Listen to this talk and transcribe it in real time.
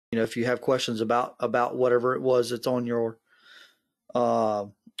if you have questions about whatever it was that's uh,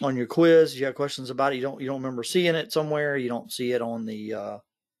 on your quiz, you have questions about it, you don't remember seeing it somewhere, you don't see it on the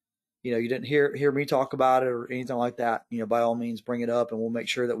you didn't hear me talk about it or anything like that, by all means bring it up and we'll make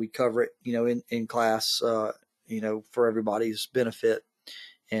sure that we cover it, in class, for everybody's benefit,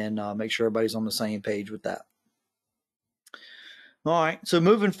 and make sure everybody's on the same page with that. All right, so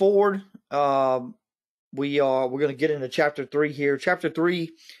moving forward, we're going to get into chapter 3 here. Chapter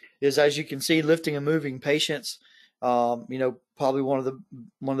 3 is, as you can see, lifting and moving patients. Probably one of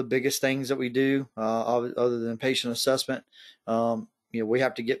the biggest things that we do, other than patient assessment. We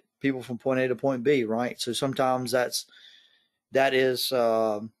have to get people from point A to point B, right? So sometimes that is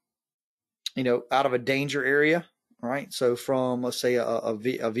out of a danger area, right? So from, let's say, a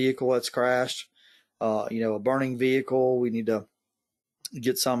vehicle that's crashed, a burning vehicle, we need to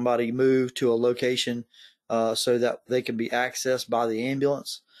get somebody moved to a location so that they can be accessed by the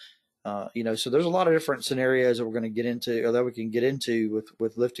ambulance. So there's a lot of different scenarios that we're going to get into, or that we can get into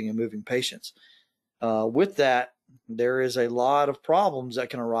with lifting and moving patients. With that, there is a lot of problems that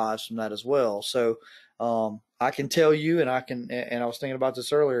can arise from that as well. So I can tell you, and I was thinking about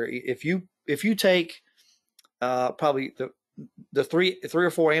this earlier, if you take probably the three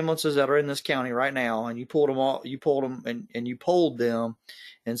or four ambulances that are in this county right now, and you pulled them and you polled them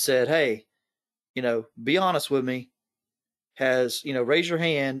and said, hey, be honest with me, raise your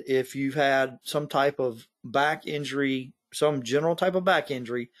hand if you've had some type of back injury, some general type of back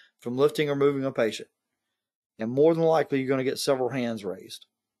injury from lifting or moving a patient. And more than likely, you're going to get several hands raised.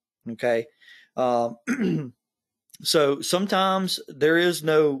 Okay. So sometimes there is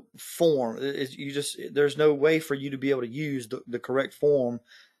no form. There's no way for you to be able to use the correct form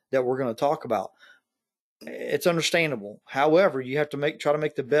that we're going to talk about. It's understandable. However, you have to try to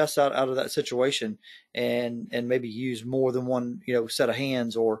make the best out of that situation, and maybe use more than one, set of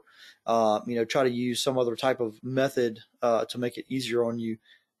hands, or, try to use some other type of method to make it easier on you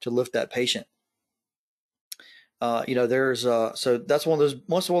to lift that patient. So that's one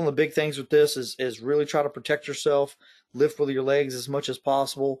of the big things with this is really try to protect yourself, lift with your legs as much as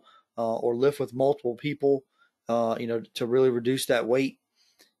possible, or lift with multiple people, to really reduce that weight.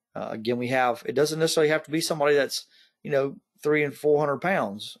 Again, it doesn't necessarily have to be somebody that's, 300 and 400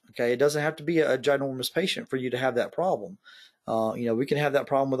 pounds. Okay. It doesn't have to be a ginormous patient for you to have that problem. We can have that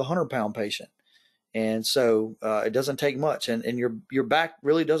problem with a 100-pound patient. And so, it doesn't take much, and your back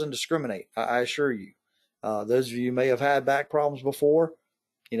really doesn't discriminate. I assure you. Those of you may have had back problems before,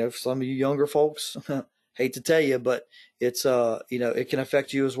 some of you younger folks, hate to tell you, but it's, it can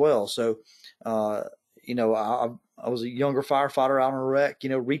affect you as well. So, I was a younger firefighter out on a wreck,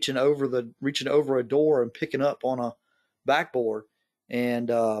 reaching over a door and picking up on a backboard. And,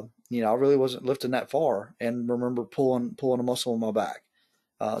 I really wasn't lifting that far, and remember pulling a muscle in my back.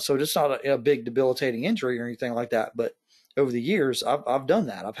 So it's not a big debilitating injury or anything like that, but over the years, I've done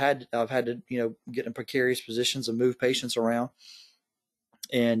that. I've had to, get in precarious positions and move patients around,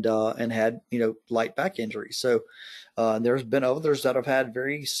 and had, light back injuries. So, there's been others that have had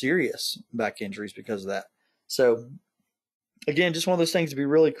very serious back injuries because of that. So again, just one of those things to be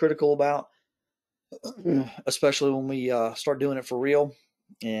really critical about, especially when we start doing it for real,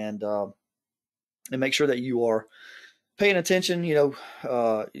 and make sure that you are paying attention,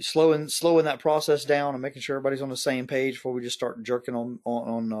 slowing that process down and making sure everybody's on the same page before we just start jerking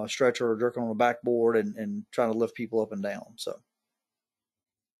on a stretcher or jerking on a backboard and trying to lift people up and down.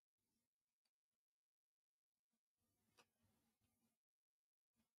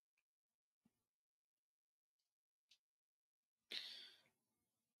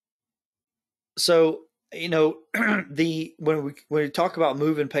 So when we talk about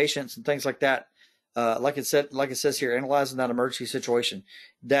moving patients and things like that, like it says here, analyzing that emergency situation,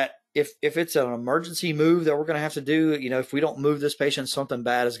 that if it's an emergency move that we're going to have to do, if we don't move this patient, something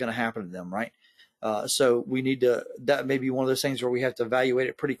bad is going to happen to them, right? So we need that may be one of those things where we have to evaluate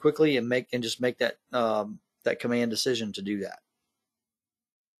it pretty quickly and just make that command decision to do that.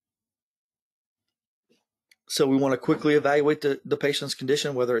 So we want to quickly evaluate the patient's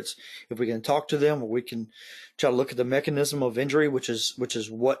condition, whether it's if we can talk to them, or we can try to look at the mechanism of injury, which is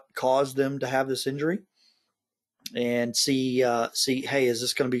what caused them to have this injury, and see, hey, is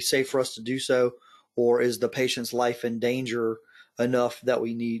this going to be safe for us to do so, or is the patient's life in danger enough that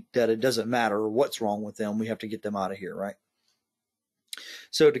it doesn't matter what's wrong with them, we have to get them out of here, right?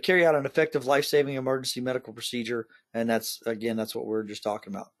 So to carry out an effective life-saving emergency medical procedure, and that's what we're just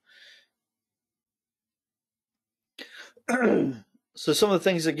talking about. So some of the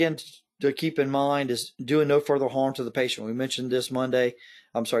things, again, to keep in mind is doing no further harm to the patient. We mentioned this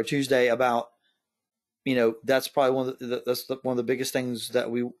Tuesday, about that's probably one of the biggest things that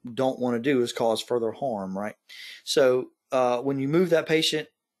we don't want to do is cause further harm, right? So when you move that patient,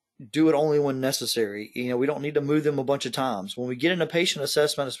 do it only when necessary. We don't need to move them a bunch of times. When we get into patient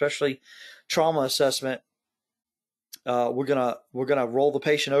assessment, especially trauma assessment, we're gonna roll the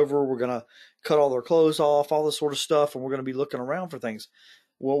patient over. We're gonna cut all their clothes off, all this sort of stuff, and we're gonna be looking around for things.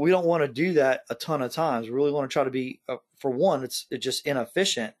 Well, we don't want to do that a ton of times. We really want to try to be, for one, it's just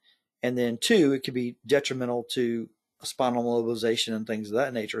inefficient, and then two, it could be detrimental to spinal mobilization and things of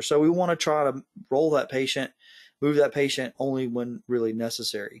that nature. So we want to try to roll that patient, move that patient only when really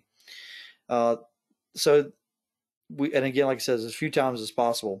necessary. So and again, like I said, as few times as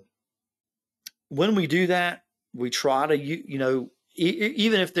possible. When we do that, we try to,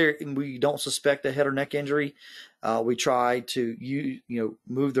 even if we don't suspect a head or neck injury, we try to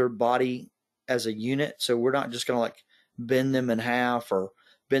move their body as a unit. So we're not just going to like bend them in half or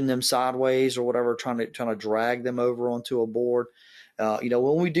bend them sideways or whatever, trying to drag them over onto a board.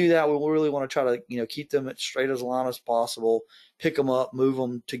 When we do that, we really want to try to keep them as straight as a line as possible, pick them up, move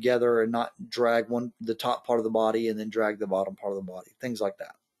them together, and not drag the top part of the body and then drag the bottom part of the body, things like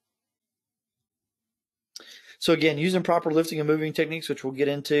that. So again, using proper lifting and moving techniques, which we'll get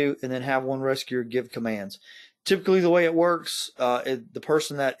into, and then have one rescuer give commands. Typically, the way it works, the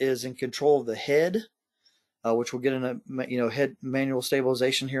person that is in control of the head, which we'll get into, head manual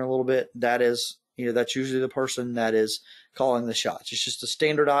stabilization here in a little bit. That is, that's usually the person that is calling the shots. It's just a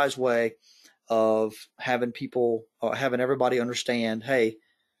standardized way of having everybody understand, hey,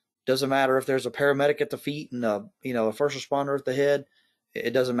 doesn't matter if there's a paramedic at the feet and a first responder at the head.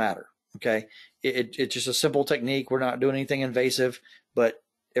 It doesn't matter. Okay. It's just a simple technique. We're not doing anything invasive, but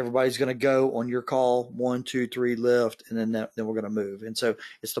everybody's going to go on your call, 1, 2, 3, lift, and then we're going to move. And so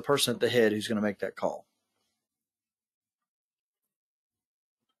it's the person at the head who's going to make that call.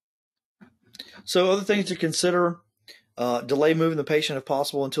 So other things to consider, delay moving the patient if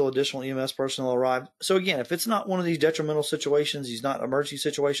possible until additional EMS personnel arrive. So again, if it's not one of these detrimental situations, these not emergency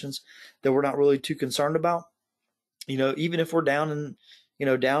situations that we're not really too concerned about, even if we're down in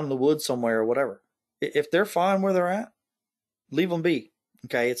the woods somewhere or whatever, if they're fine where they're at, leave them be.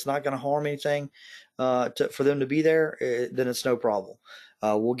 Okay. It's not going to harm anything, for them to be there. Then it's no problem.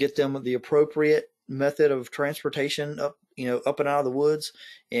 We'll get them the appropriate method of transportation up and out of the woods,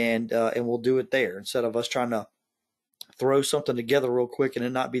 and we'll do it there instead of us trying to throw something together real quick and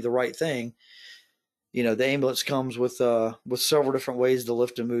it not be the right thing. The ambulance comes with several different ways to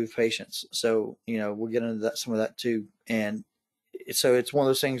lift and move patients. So, we'll get into some of that too. And so it's one of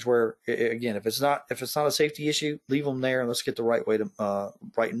those things where, again, if it's not a safety issue, leave them there and let's get the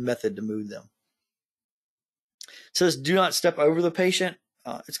right method to move them. It says, do not step over the patient.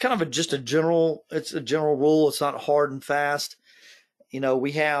 It's kind of a general rule. It's not hard and fast.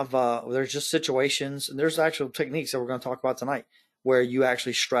 We have, there's just situations, and there's actual techniques that we're going to talk about tonight where you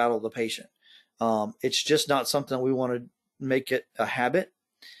actually straddle the patient. It's just not something we want to make it a habit.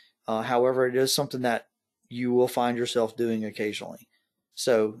 However, it is something that you will find yourself doing occasionally.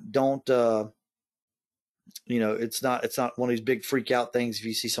 So don't, it's not one of these big freak out things if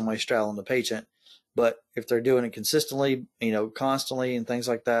you see somebody straddling the patient, but if they're doing it consistently, constantly and things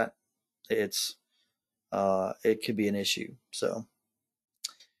like that, it could be an issue. So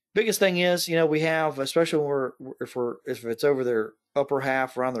biggest thing is, we have, especially if it's over their upper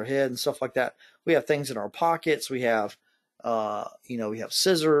half, around their head and stuff like that, we have things in our pockets. We have, we have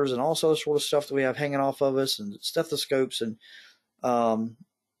scissors and all sorts of stuff that we have hanging off of us, and stethoscopes, and so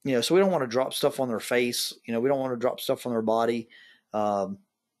we don't want to drop stuff on their face. We don't want to drop stuff on their body.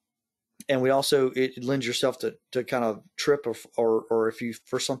 And we also, it lends yourself to kind of trip or if you,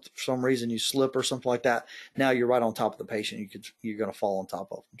 for some reason you slip or something like that, now you're right on top of the patient. You're going to fall on top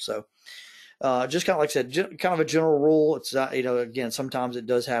of them. So, just kind of like I said, kind of a general rule. It's not, again, sometimes it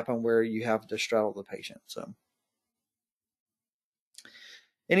does happen where you have to straddle the patient. So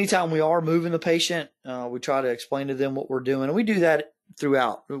anytime we are moving the patient, we try to explain to them what we're doing, and we do that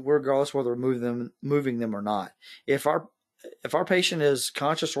throughout, regardless whether we're moving them or not. If our patient is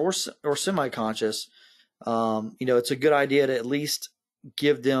conscious or semi-conscious, it's a good idea to at least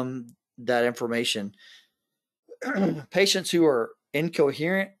give them that information. Patients who are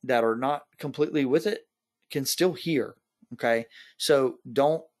incoherent, that are not completely with it, can still hear. Okay. So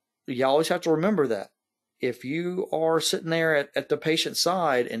you always have to remember that. If you are sitting there at the patient's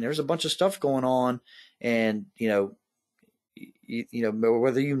side and there's a bunch of stuff going on, and, whether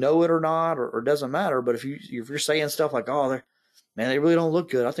you know it or not, or it doesn't matter, but if you're saying stuff like, oh, man, they really don't look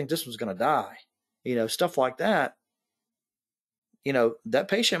good, I think this one's going to die, stuff like that, that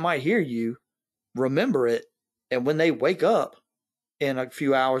patient might hear you, remember it, and when they wake up in a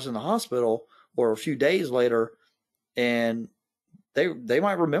few hours in the hospital, or a few days later, and they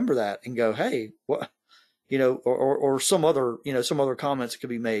might remember that and go, hey, what, or some other, some other comments could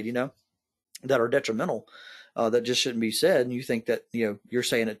be made, that are detrimental, that just shouldn't be said. And you think that, you're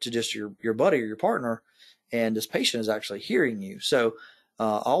saying it to just your buddy or your partner, and this patient is actually hearing you. So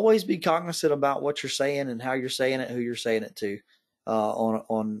always be cognizant about what you're saying and how you're saying it, who you're saying it to,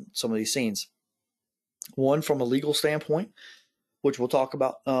 on some of these scenes. One, from a legal standpoint, which we'll talk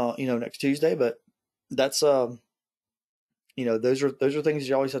about, next Tuesday, but that's, those are things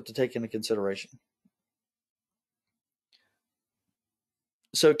you always have to take into consideration.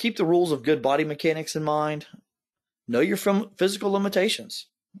 So keep the rules of good body mechanics in mind. Know your physical limitations.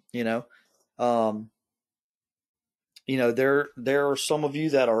 There are some of you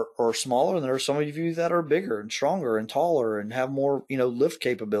that are smaller, and there are some of you that are bigger and stronger and taller and have more, lift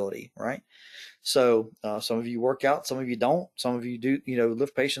capability, right? So some of you work out, some of you don't. Some of you do,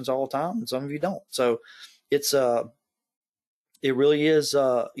 lift patients all the time, and some of you don't. So it's it really is,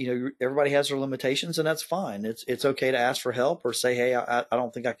 everybody has their limitations, and that's fine. It's okay to ask for help or say, hey, I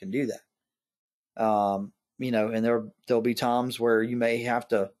don't think I can do that. And there'll be times where you may have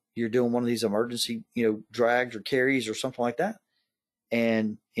to, you're doing one of these emergency, drags or carries or something like that.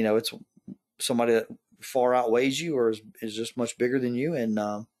 And, it's somebody that far outweighs you or is just much bigger than you. And,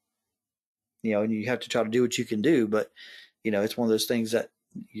 and you have to try to do what you can do. But, it's one of those things that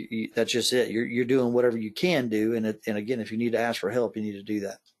that's just it. You're doing whatever you can do. And again, if you need to ask for help, you need to do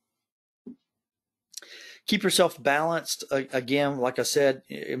that. Keep yourself balanced. Again, like I said,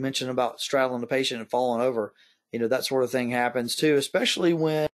 you mentioned about straddling the patient and falling over. That sort of thing happens too, especially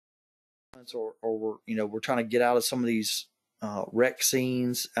when we're trying to get out of some of these wreck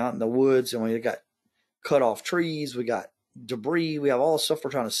scenes out in the woods, and we got cut off trees, we got debris, we have all the stuff we're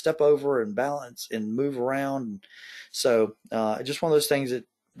trying to step over and balance and move around. And so just one of those things that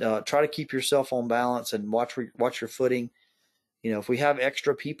try to keep yourself on balance and watch your footing. If we have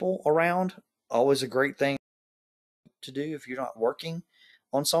extra people around, always a great thing to do if you're not working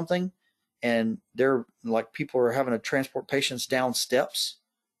on something, and they're like people are having to transport patients down steps,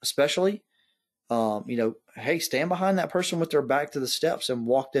 especially, hey, stand behind that person with their back to the steps and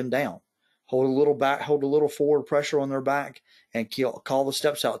walk them down. Hold a little forward pressure on their back, and call the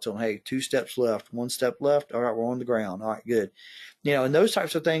steps out to them. Hey, 2 steps left, 1 step left. All right, we're on the ground. All right, good. And those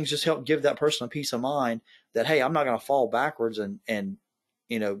types of things just help give that person a peace of mind that, hey, I'm not going to fall backwards and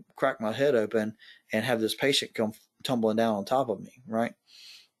crack my head open and have this patient come tumbling down on top of me, right?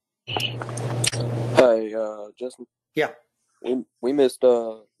 Hey, Justin. Yeah. We missed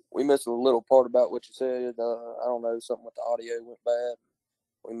a little part about what you said. I don't know, something with the audio went bad.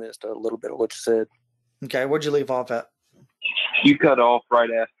 We missed a little bit of what you said. Okay, where'd you leave off at? You cut off right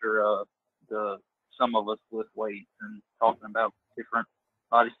after some of us lift weights and talking about different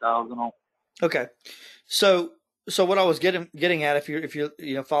body styles and all. Okay, so what I was getting at, if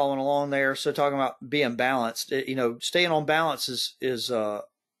you're following along there, so talking about being balanced, staying on balance is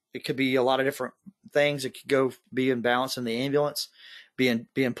it could be a lot of different things. It could go being balanced in the ambulance, being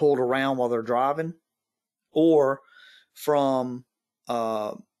pulled around while they're driving, or from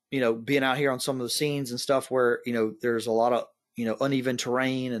being out here on some of the scenes and stuff where there's a lot of uneven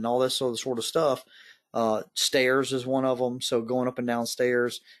terrain and all this sort of stuff. Stairs is one of them. So going up and down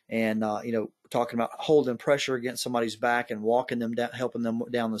stairs, and talking about holding pressure against somebody's back and walking them down, helping them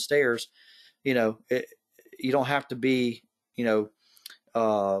down the stairs. You don't have to be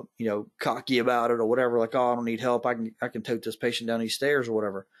cocky about it or whatever. Like, oh, I don't need help. I can tote this patient down these stairs or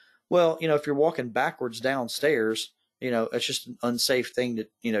whatever. Well, if you're walking backwards downstairs, it's just an unsafe thing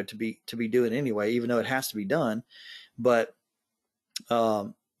to be doing anyway, even though it has to be done. But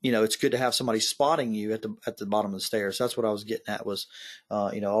it's good to have somebody spotting you at the bottom of the stairs. That's what I was getting at, was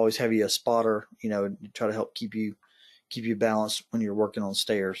always have you a spotter, try to help keep you balanced when you're working on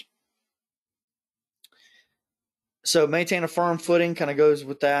stairs. So maintain a firm footing kind of goes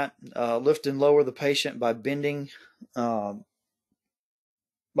with that. Lift and lower the patient by bending your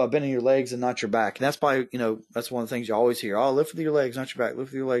legs and not your back. And that's that's one of the things you always hear. Oh, lift with your legs, not your back.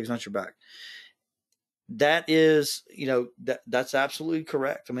 Lift with your legs, not your back. That is, that's absolutely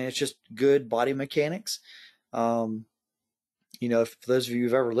correct. I mean, it's just good body mechanics. For those of you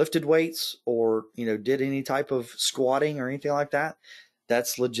who've ever lifted weights or, did any type of squatting or anything like that,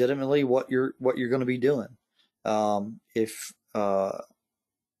 that's legitimately what you're going to be doing. If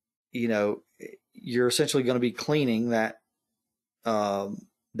you're essentially going to be cleaning that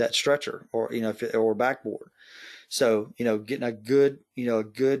stretcher or backboard. So, getting a good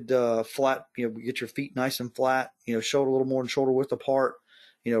flat, get your feet nice and flat, shoulder a little more than shoulder width apart,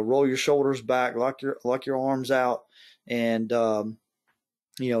 roll your shoulders back, lock your arms out, and,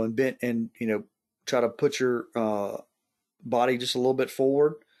 and bend and, try to put your body just a little bit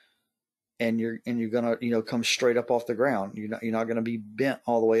forward, and you're gonna, come straight up off the ground. You're not gonna be bent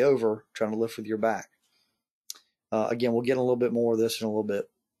all the way over trying to lift with your back. Again, we'll get a little bit more of this in a little bit.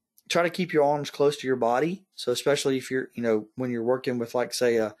 Try to keep your arms close to your body. So especially if you're, when you're working with, like,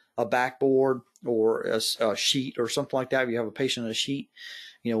 say, a backboard or a sheet or something like that, if you have a patient on a sheet,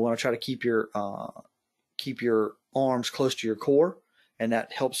 want to try to keep your arms close to your core, and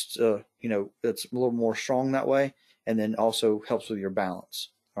that helps. It's a little more strong that way, and then also helps with your balance.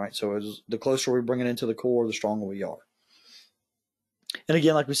 All right. So the closer we bring it into the core, the stronger we are. And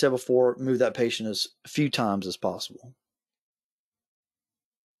again, like we said before, move that patient as few times as possible.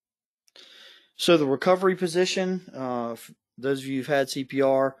 So the recovery position, those of you who've had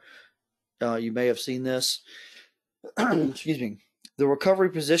CPR, you may have seen this. Excuse me. The recovery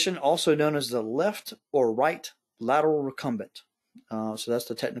position, also known as the left or right lateral recumbent. So that's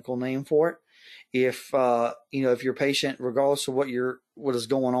the technical name for it. If if your patient, regardless of what is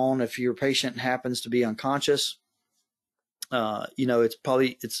going on, if your patient happens to be unconscious,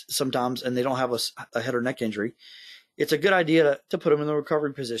 it's sometimes, and they don't have a head or neck injury, it's a good idea to put them in the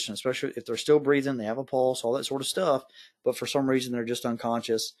recovery position, especially if they're still breathing, they have a pulse, all that sort of stuff, but for some reason they're just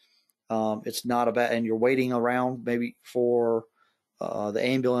unconscious. It's not a bad, and you're waiting around maybe for the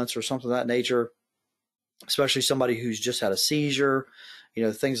ambulance or something of that nature, especially somebody who's just had a seizure,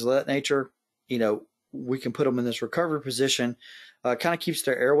 things of that nature. We can put them in this recovery position. Kind of keeps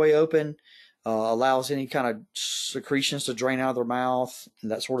their airway open, allows any kind of secretions to drain out of their mouth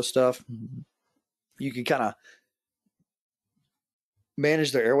and that sort of stuff. You can kind of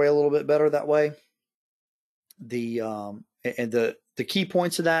manage their airway a little bit better that way. The key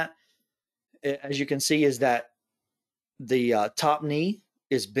points of that, as you can see, is that the top knee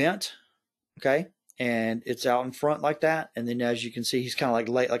is bent, okay, and it's out in front like that. And then, as you can see, he's kind of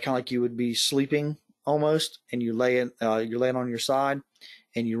like you would be sleeping almost, and you're laying on your side,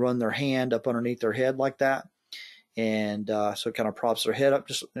 and you run their hand up underneath their head like that, and so it kind of props their head up,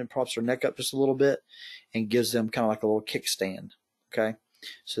 and props their neck up just a little bit, and gives them kind of like a little kickstand. Okay,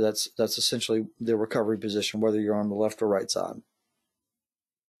 so that's essentially the recovery position, whether you're on the left or right side.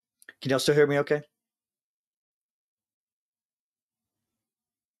 Can y'all still hear me? Okay.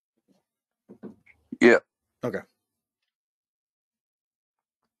 Yeah. Okay.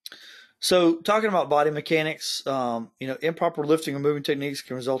 So talking about body mechanics, improper lifting or moving techniques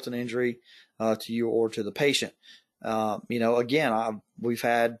can result in injury to you or to the patient. Again, we've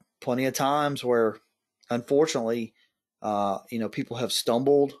had plenty of times where, unfortunately, people have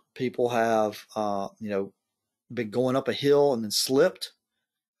stumbled. People have, been going up a hill and then slipped.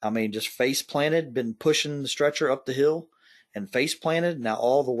 Just face planted, been pushing the stretcher up the hill and face planted. Now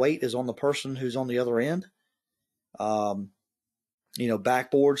all the weight is on the person who's on the other end. Backboards,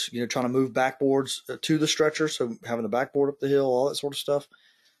 trying to move backboards to the stretcher. So having a backboard up the hill, all that sort of stuff.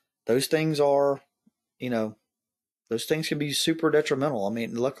 Those things are, those things can be super detrimental.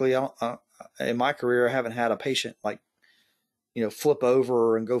 Luckily, in my career, I haven't had a patient flip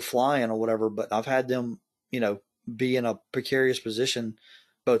over and go flying or whatever, but I've had them, be in a precarious position,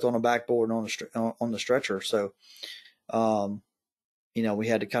 both on a backboard and on the stretcher. So, we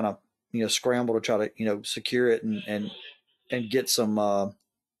had to kind of, scramble to try to, secure it and get some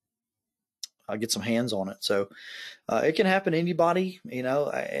hands on it. So it can happen to anybody,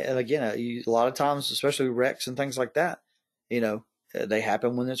 and again, a lot of times, especially wrecks and things like that, they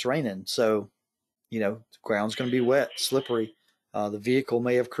happen when it's raining. So, the ground's going to be wet, slippery. The vehicle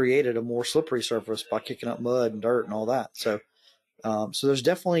may have created a more slippery surface by kicking up mud and dirt and all that. So there's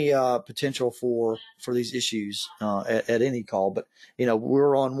definitely potential for these issues at any call. But, we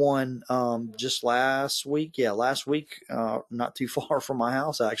were on one just last week. Yeah, last week, not too far from my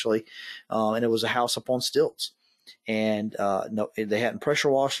house, actually. And it was a house up on stilts. And no, they hadn't pressure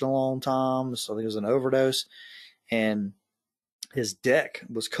washed in a long time. So I think it was an overdose. And his deck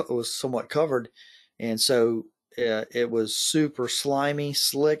was somewhat covered. And so it was super slimy,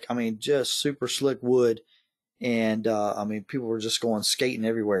 slick. Just super slick wood. And people were just going skating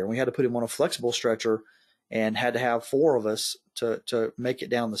everywhere. And we had to put him on a flexible stretcher and had to have 4 of us to make it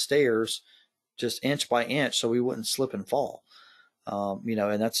down the stairs just inch by inch so we wouldn't slip and fall.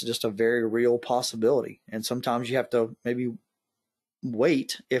 And that's just a very real possibility. And sometimes you have to maybe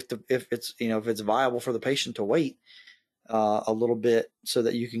wait if it's viable for the patient to wait a little bit so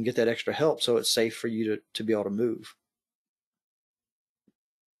that you can get that extra help, so it's safe for you to be able to move.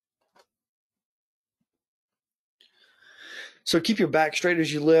 So keep your back straight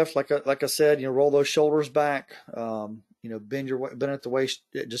as you lift. Like I said, roll those shoulders back. Bend at the waist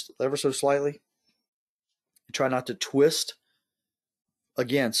just ever so slightly. Try not to twist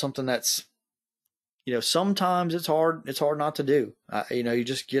again, something that's, sometimes it's hard not to do. You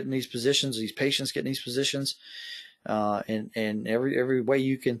just get in these positions, these patients get in these positions, and every way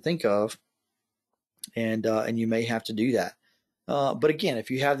you can think of, and you may have to do that. But again,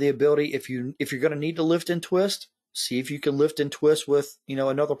 if you have the ability, if you're going to need to lift and twist, see if you can lift and twist with,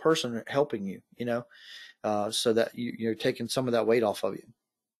 another person helping you, so that you're taking some of that weight off of you.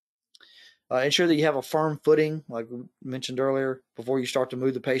 Ensure that you have a firm footing, like we mentioned earlier, before you start to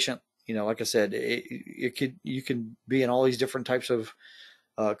move the patient. Like I said, you can be in all these different types of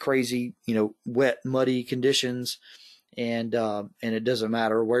crazy, wet, muddy conditions, and it doesn't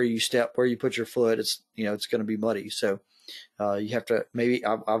matter where you step, where you put your foot. It's it's going to be muddy. So you have to, maybe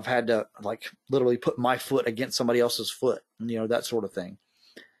I've had to literally put my foot against somebody else's foot, that sort of thing,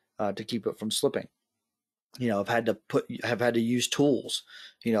 to keep it from slipping. I've had to use tools.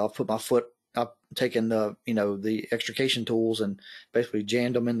 I've put my foot. I've taken the extrication tools and basically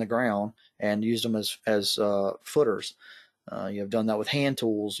jammed them in the ground and used them as footers. I've done that with hand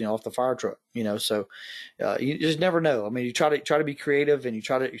tools, off the fire truck. So you just never know. I mean, you try to be creative, and you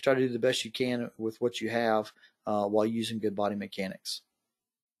try to do the best you can with what you have while using good body mechanics.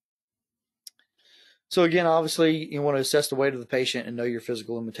 So again, obviously, you want to assess the weight of the patient and know your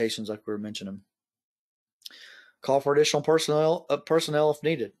physical limitations, like we were mentioning. Call for additional personnel if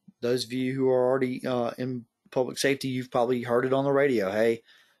needed. Those of you who are already in public safety, you've probably heard it on the radio. Hey,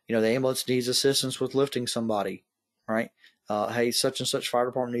 the ambulance needs assistance with lifting somebody, right? Hey, such and such fire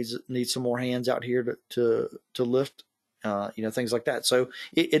department needs some more hands out here to lift, things like that. So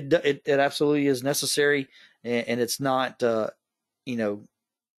it absolutely is necessary, and it's not,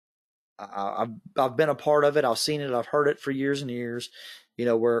 I've been a part of it. I've seen it. I've heard it for years and years,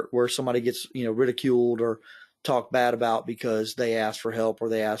 where somebody gets, ridiculed or talked bad about because they asked for help or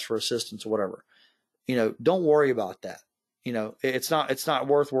they asked for assistance or whatever. Don't worry about that. It's not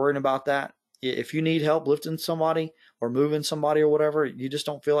worth worrying about that. If you need help lifting somebody or moving somebody or whatever, you just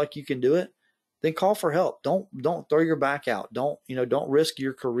don't feel like you can do it, then call for help. Don't throw your back out. Don't risk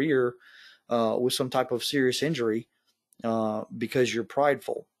your career with some type of serious injury because you're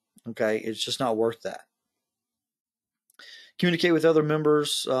prideful. Okay, it's just not worth that. Communicate with other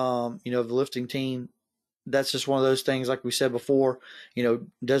members, of the lifting team. That's just one of those things, like we said before.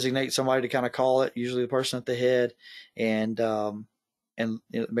 Designate somebody to kind of call it. Usually the person at the head, and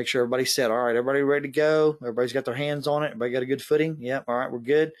make sure everybody's set. All right, everybody ready to go? Everybody's got their hands on it. Everybody got a good footing. Yeah. All right, we're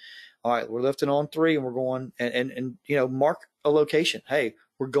good. All right, we're lifting on 3, and we're going and mark a location. Hey,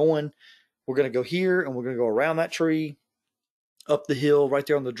 we're going to go here, and we're going to go around that tree, up the hill, right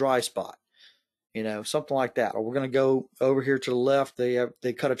there on the dry spot. Something like that. Or we're going to go over here to the left.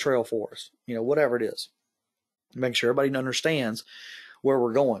 They cut a trail for us. Whatever it is. Make sure everybody understands where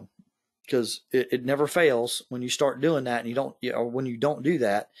we're going, because it never fails when you start doing that, and you don't, when you don't do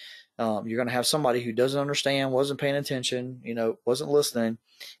that, you're going to have somebody who doesn't understand, wasn't paying attention, wasn't listening,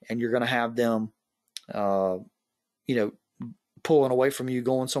 and you're going to have them, pulling away from you,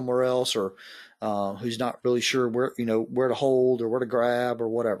 going somewhere else, or who's not really sure where to hold or where to grab or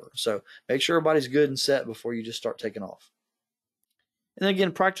whatever. So make sure everybody's good and set before you just start taking off. And then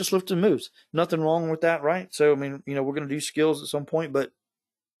again, practice lifting moves. Nothing wrong with that, right? So I mean, we're going to do skills at some point, but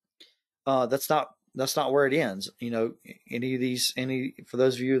that's not where it ends. For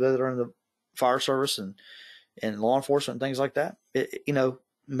those of you that are in the fire service and law enforcement and things like that,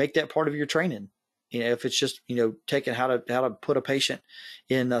 make that part of your training. If it's just taking how to put a patient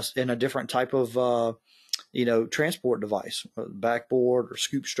in a different type of transport device, backboard or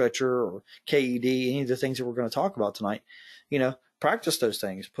scoop stretcher or KED, any of the things that we're going to talk about tonight, practice those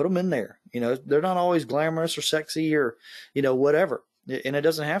things, put them in there. They're not always glamorous or sexy or, whatever. And it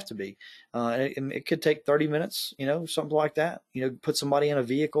doesn't have to be. And it could take 30 minutes, something like that. Put somebody in a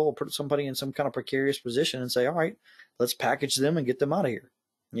vehicle or put somebody in some kind of precarious position and say, all right, let's package them and get them out of here,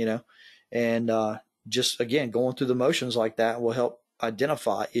 and just, again, going through the motions like that will help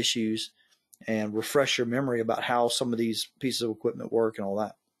identify issues and refresh your memory about how some of these pieces of equipment work and all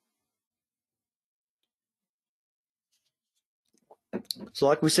that. So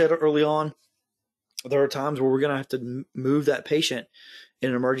like we said early on, there are times where we're going to have to move that patient in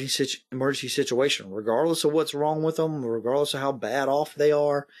an emergency situation, regardless of what's wrong with them, regardless of how bad off they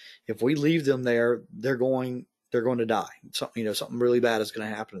are. If we leave them there, they're going to die. Something really bad is going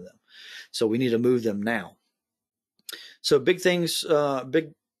to happen to them. So we need to move them now. So big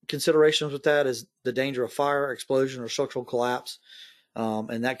considerations with that is the danger of fire, explosion, or structural collapse.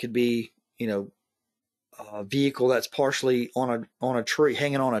 And that could be, vehicle that's partially on a tree,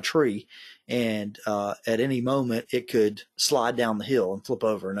 hanging on a tree, and at any moment it could slide down the hill and flip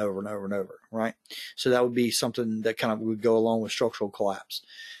over and over and over and over, right? So that would be something that kind of would go along with structural collapse.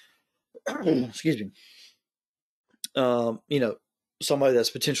 Excuse me. Somebody that's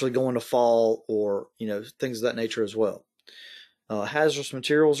potentially going to fall, or things of that nature as well. Hazardous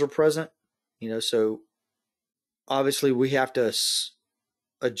materials are present, so obviously we have to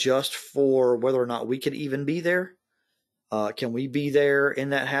adjust for whether or not we can even be there. Can we be there in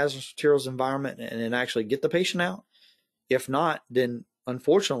that hazardous materials environment and actually get the patient out? If not, then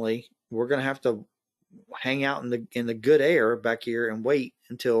unfortunately we're going to have to hang out in the good air back here and wait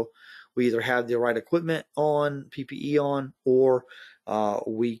until we either have the right equipment on, PPE on, or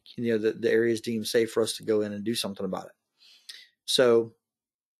the area is deemed safe for us to go in and do something about it. So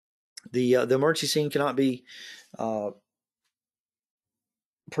the emergency scene cannot be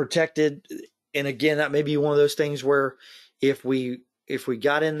protected. And again, that may be one of those things where if we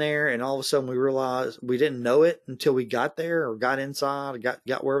got in there and all of a sudden we realized we didn't know it until we got there or got inside or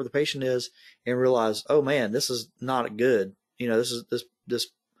got wherever the patient is and realized, oh man, this is not good. This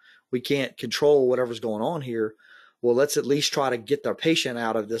we can't control whatever's going on here. Well, let's at least try to get the patient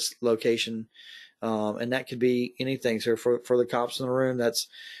out of this location. And that could be anything. So for the cops in the room, that's,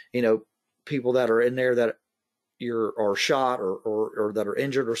 people that are in there that are shot or that are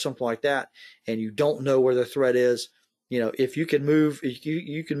injured or something like that, and you don't know where the threat is. If you can move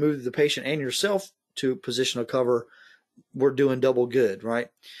the patient and yourself to a position of cover, we're doing double good, right?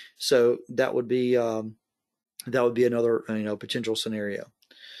 So that would be another potential scenario.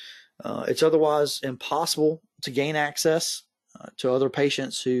 It's otherwise impossible to gain access to other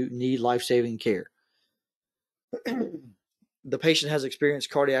patients who need life-saving care. The patient has experienced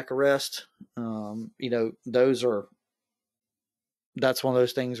cardiac arrest. That's one of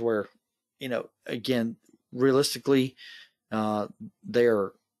those things where, again, realistically, they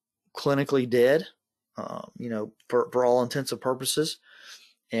are clinically dead, for all intents and purposes.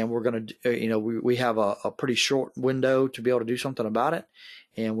 And we're going to, we have a pretty short window to be able to do something about it.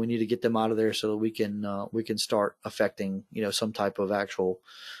 And we need to get them out of there so that we can start affecting, some type of actual,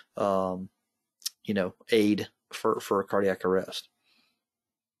 aid for a cardiac arrest.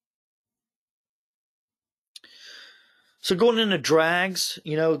 So going into drags,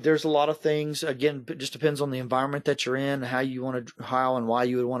 there's a lot of things. Again, it just depends on the environment that you're in, how and why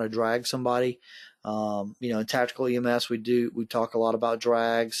you would want to drag somebody. In tactical EMS, we talk a lot about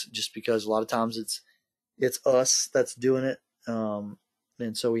drags just because a lot of times it's us that's doing it.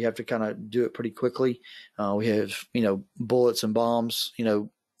 And so we have to kind of do it pretty quickly. We have, bullets and bombs,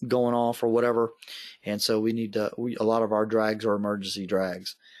 going off or whatever. And so we need a lot of our drags are emergency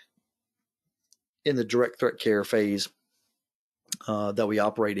drags in the direct threat care phase that we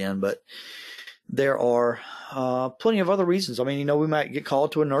operate in. But there are plenty of other reasons. I mean, we might get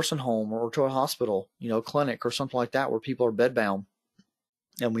called to a nursing home or to a hospital, clinic or something like that where people are bedbound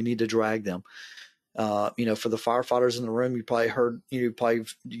and we need to drag them. For the firefighters in the room, you probably heard, you've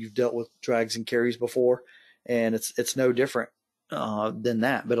dealt with drags and carries before, and it's no different than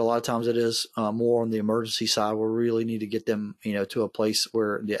that. But a lot of times it is more on the emergency side where we really need to get them, to a place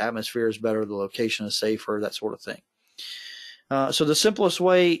where the atmosphere is better, the location is safer, that sort of thing. So the simplest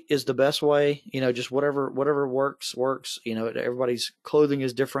way is the best way, just whatever works. Everybody's clothing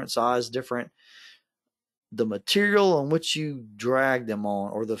is different, size different. The material on which you drag them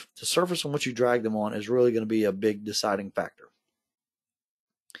on, or the surface on which you drag them on, is really going to be a big deciding factor.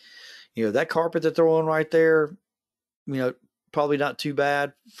 That carpet that they're on right there, probably not too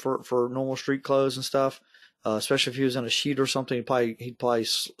bad for normal street clothes and stuff. Especially if he was in a sheet or something, he'd probably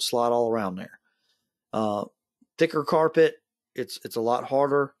slide all around there. Thicker carpet, it's a lot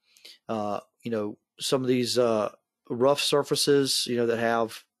harder. Some of these rough surfaces, that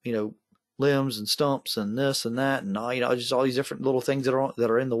have limbs and stumps and this and that and just all these different little things that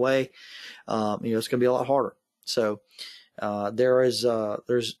are in the way. It's going to be a lot harder. So there's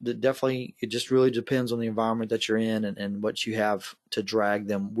definitely, it just really depends on the environment that you're in and what you have to drag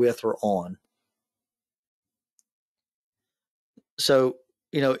them with or on. So,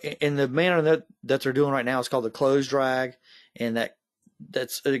 in the manner that they're doing right now, it's called the clothes drag. And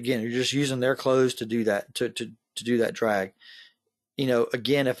that's, again, you're just using their clothes to do that, to do that drag.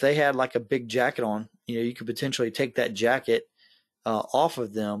 Again, if they had like a big jacket on, you could potentially take that jacket off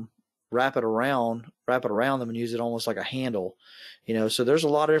of them, wrap it around them and use it almost like a handle. So there's a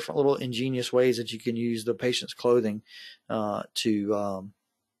lot of different little ingenious ways that you can use the patient's clothing to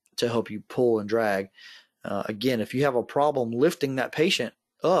help you pull and drag. Again, if you have a problem lifting that patient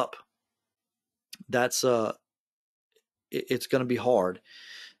up, that's it's going to be hard.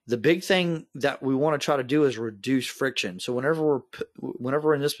 The big thing that we want to try to do is reduce friction. So whenever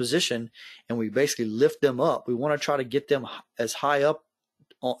we're in this position and we basically lift them up, we want to try to get them as high up,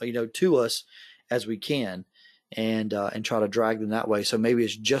 to us as we can, and try to drag them that way. So maybe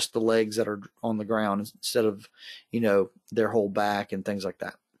it's just the legs that are on the ground instead of, their whole back and things like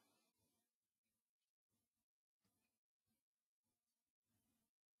that.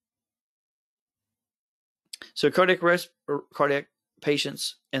 So cardiac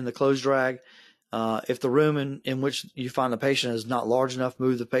patients in the closed drag. If the room in which you find the patient is not large enough,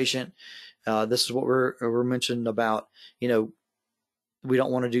 move the patient. This is what we're mentioning about, we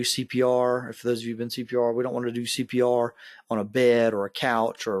don't want to do CPR. For those of you who've been CPR, we don't want to do CPR on a bed or a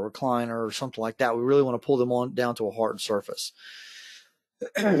couch or a recliner or something like that. We really want to pull them down to a hard surface.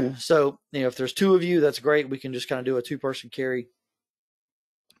 So, if there's two of you, that's great. We can just kind of do a 2-person carry,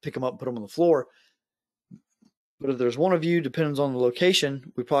 pick them up, put them on the floor. But if there's one of you, depends on the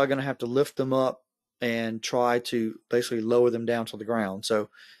location, we're probably going to have to lift them up and try to basically lower them down to the ground. So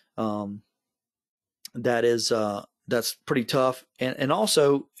that's pretty tough. And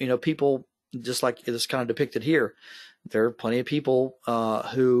also, people, just like it's kind of depicted here, there are plenty of people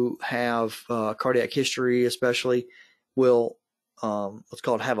who have cardiac history, especially, will let's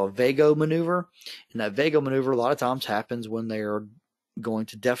call it have a vago maneuver. And that vago maneuver a lot of times happens when they are going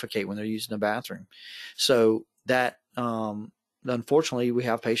to defecate, when they're using the bathroom. So that unfortunately, we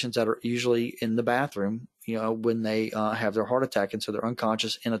have patients that are usually in the bathroom, when they have their heart attack, and so they're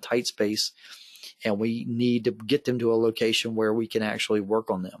unconscious in a tight space, and we need to get them to a location where we can actually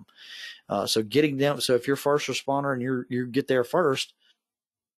work on them. So getting them. So if you're first responder and you get there first,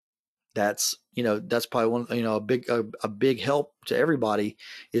 that's probably one, a big help to everybody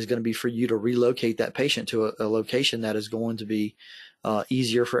is going to be for you to relocate that patient to a location that is going to be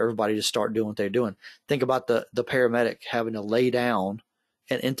easier for everybody to start doing what they're doing. Think about the paramedic having to lay down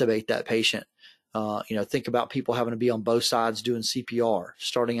and intubate that patient. Think about people having to be on both sides doing CPR,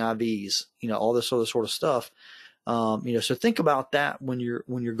 starting IVs, all this other sort of stuff. So think about that when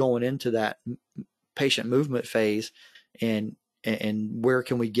you're going into that patient movement phase, and where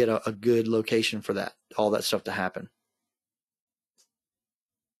can we get a good location for all that stuff to happen.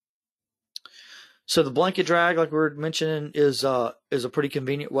 So the blanket drag, like we were mentioning, is a pretty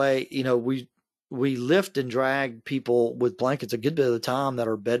convenient way. We lift and drag people with blankets a good bit of the time that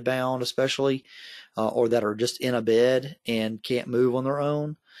are bedbound, especially, or that are just in a bed and can't move on their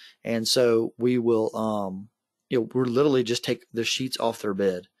own. And so we will, we're literally just take the sheets off their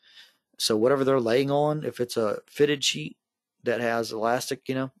bed. So whatever they're laying on, if it's a fitted sheet that has elastic,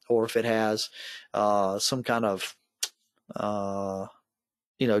 or if it has some kind of,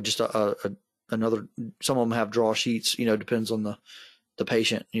 just another, some of them have draw sheets, depends on the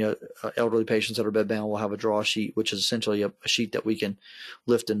patient. Elderly patients that are bedbound will have a draw sheet, which is essentially a sheet that we can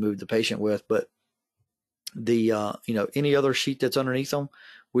lift and move the patient with. But the any other sheet that's underneath them,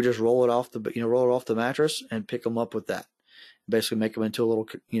 we just roll it off the mattress and pick them up with that. Basically make them into a little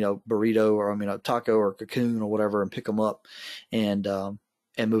burrito, or a taco or cocoon or whatever, and pick them up and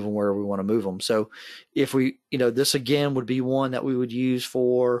move them wherever we want to move them. So if we this again would be one that we would use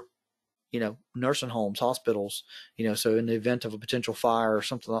for nursing homes, hospitals, so in the event of a potential fire or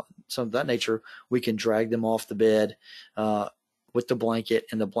something of that nature, we can drag them off the bed with the blanket,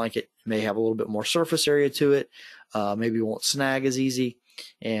 and the blanket may have a little bit more surface area to it. Maybe it won't snag as easy,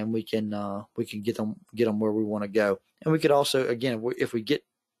 and we can get them where we want to go. And we could also, again, if we get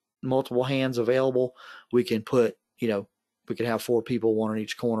multiple hands available, we can put, we could have 4 people, one on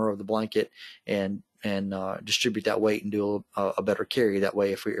each corner of the blanket, and distribute that weight and do a better carry that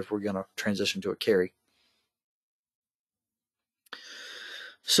way if we're going to transition to a carry.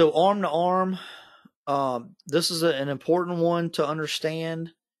 So arm to arm, this is an important one to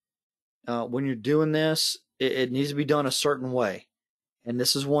understand. When you're doing this, it needs to be done a certain way. And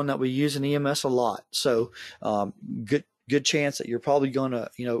this is one that we use in EMS a lot. So good chance that you're probably going to,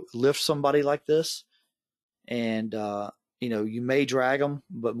 lift somebody like this, and you may drag them,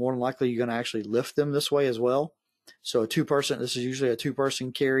 but more than likely you're going to actually lift them this way as well. So this is usually a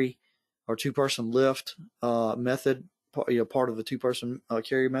 2-person carry or 2-person lift method, part of the 2-person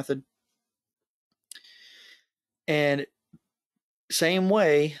carry method. And same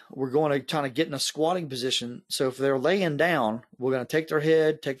way, we're going to kind of get in a squatting position. So if they're laying down, we're going to take their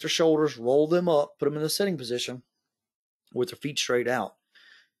head, take their shoulders, roll them up, put them in the sitting position with their feet straight out.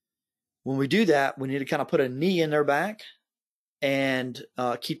 When we do that, we need to kind of put a knee in their back and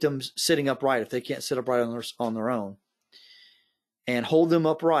keep them sitting upright if they can't sit upright on their own. And hold them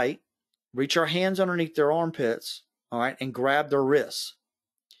upright, reach our hands underneath their armpits, all right, and grab their wrists.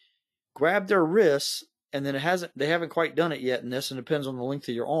 Grab their wrists and then they haven't quite done it yet in this, and it depends on the length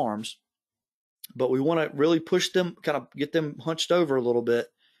of your arms. But we want to really push them, kind of get them hunched over a little bit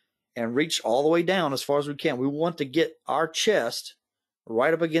and reach all the way down as far as we can. We want to get our chest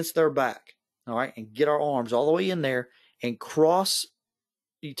right up against their back, all right, and get our arms all the way in there and cross.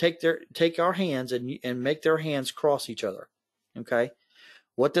 You take our hands and make their hands cross each other, okay?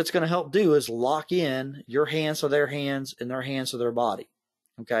 What that's going to help do is lock in your hands to their hands and their hands to their body,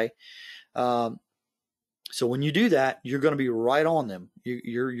 okay? So when you do that, you're going to be right on them.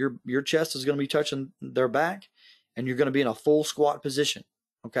 Your chest is going to be touching their back, and you're going to be in a full squat position,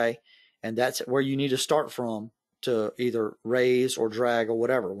 okay? And that's where you need to start from to either raise or drag or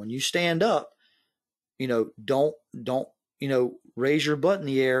whatever. When you stand up, don't raise your butt in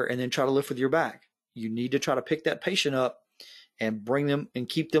the air and then try to lift with your back. You need to try to pick that patient up and bring them and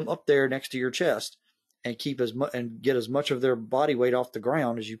keep them up there next to your chest, and get as much of their body weight off the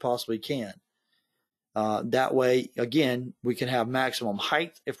ground as you possibly can. That way, again, we can have maximum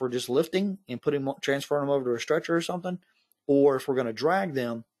height if we're just lifting and transferring them over to a stretcher or something. Or if we're going to drag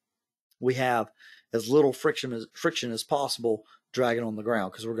them, we have as little friction as possible dragging on the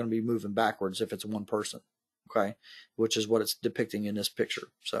ground, because we're going to be moving backwards if it's one person, okay, which is what it's depicting in this picture.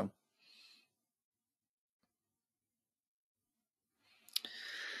 So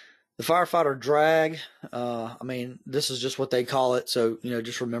the firefighter drag, this is just what they call it. So,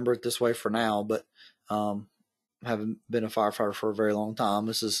 just remember it this way for now. But I haven't been a firefighter for a very long time.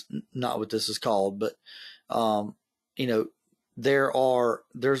 This is not what this is called. But,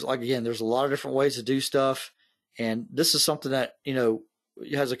 there's a lot of different ways to do stuff. And this is something that,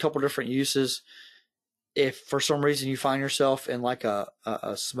 has a couple different uses. If for some reason you find yourself in like a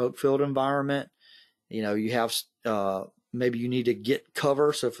smoke-filled environment, you have maybe you need to get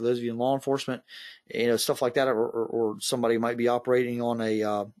cover. So for those of you in law enforcement, stuff like that, or somebody might be operating on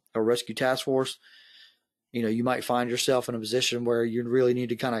a rescue task force, you might find yourself in a position where you really need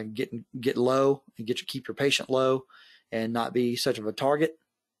to kind of get low and keep your patient low and not be such of a target.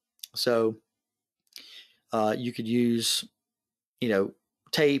 So you could use,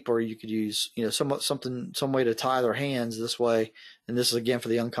 tape, or you could use, some way to tie their hands this way. And this is again for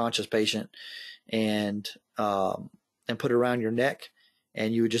the unconscious patient, and put it around your neck,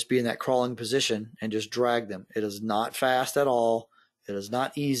 and you would just be in that crawling position and just drag them. It is not fast at all. It is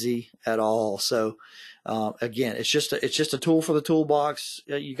not easy at all. So again, it's just a tool for the toolbox,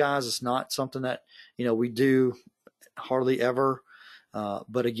 you guys. It's not something that we do hardly ever.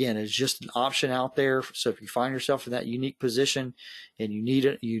 But again, it's just an option out there. So if you find yourself in that unique position and you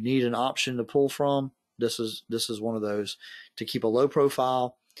need an option to pull from, this is one of those to keep a low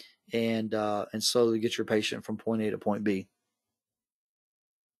profile and slowly get your patient from point A to point B.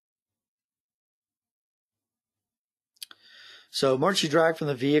 So emergency drag from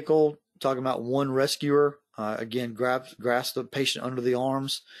the vehicle, talking about one rescuer, again, grasp the patient under the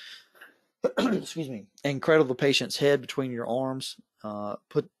arms, excuse me, and cradle the patient's head between your arms.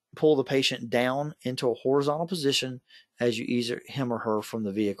 Pull the patient down into a horizontal position as you ease him or her from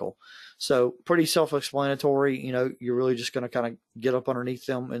the vehicle. So pretty self-explanatory. You're really just going to kind of get up underneath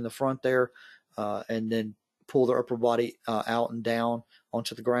them in the front there, and then pull their upper body out and down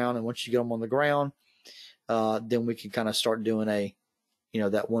onto the ground. And once you get them on the ground, then we can kind of start doing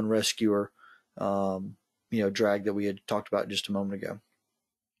that one rescuer, drag that we had talked about just a moment ago.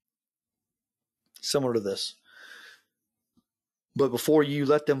 Similar to this. But before you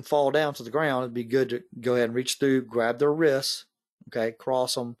let them fall down to the ground, it'd be good to go ahead and reach through, grab their wrists, okay,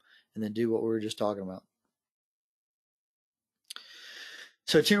 cross them, and then do what we were just talking about.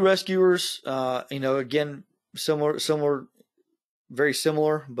 So two rescuers, again, similar, very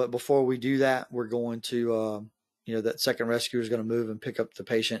similar. But before we do that, we're going to, that second rescuer is going to move and pick up the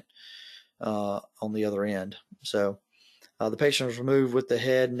patient on the other end. So the patient is removed with the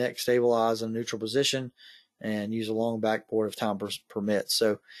head, neck stabilized in a neutral position, and use a long backboard if time permits.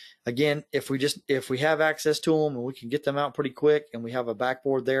 So again, if we have access to them and we can get them out pretty quick, and we have a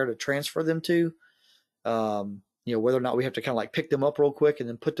backboard there to transfer them to, whether or not we have to kind of like pick them up real quick and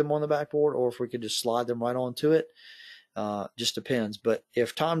then put them on the backboard, or if we could just slide them right onto it, just depends. But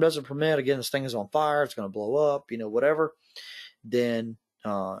if time doesn't permit, again, this thing is on fire, it's going to blow up, whatever, then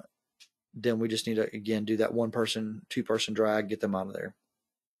we just need to, again, do that 1-person, 2-person drag, get them out of there.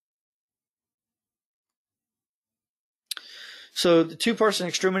 So the 2-person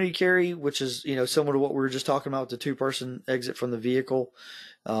extremity carry, which is, similar to what we were just talking about with the 2-person exit from the vehicle.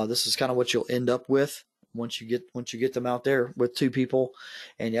 This is kind of what you'll end up with once you get them out there with 2 people.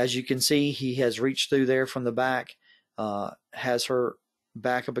 And as you can see, he has reached through there from the back, has her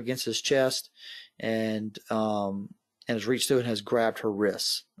back up against his chest, and has reached through and has grabbed her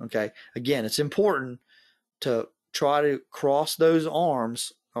wrists. Okay. Again, it's important to try to cross those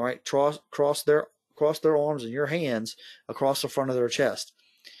arms. All right, cross their arms and your hands across the front of their chest.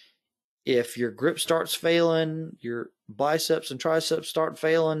 If your grip starts failing, your biceps and triceps start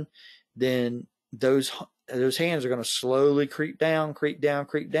failing, then those hands are going to slowly creep down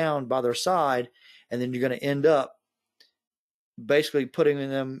by their side, and then you're going to end up basically putting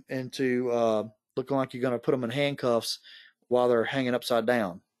them into looking like you're going to put them in handcuffs while they're hanging upside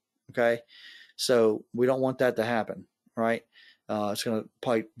down. Okay, so we don't want that to happen, right? It's going to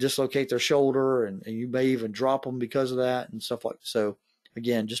probably dislocate their shoulder, and you may even drop them because of that and stuff like that. So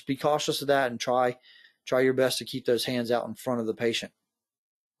again, just be cautious of that and try your best to keep those hands out in front of the patient.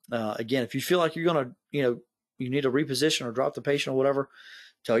 Again, if you feel like you're going to, you need to reposition or drop the patient or whatever,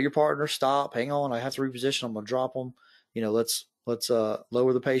 tell your partner, stop, hang on, I have to reposition, I'm going to drop them. Let's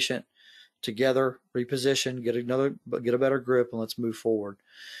lower the patient together, reposition, get a better grip, and let's move forward.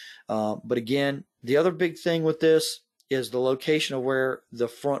 But again, the other big thing with this is the location of where the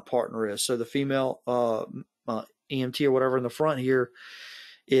front partner is. So the female EMT or whatever in the front here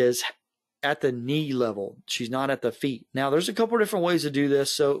is at the knee level. She's not at the feet. Now, there's a couple of different ways to do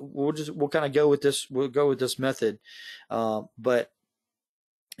this, so we'll kind of go with this. We'll go with this method. But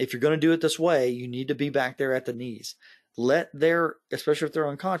if you're going to do it this way, you need to be back there at the knees. Especially if they're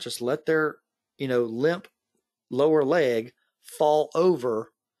unconscious, let their limp lower leg fall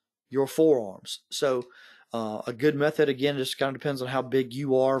over your forearms. So a good method, again, just kind of depends on how big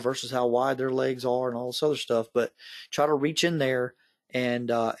you are versus how wide their legs are and all this other stuff. But try to reach in there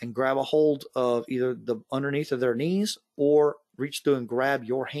and grab a hold of either the underneath of their knees, or reach through and grab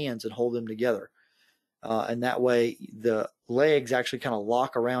your hands and hold them together. And that way the legs actually kind of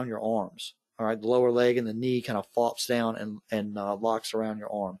lock around your arms. All right, the lower leg and the knee kind of flops down and locks around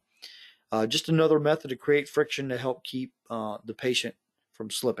your arm. Just another method to create friction to help keep the patient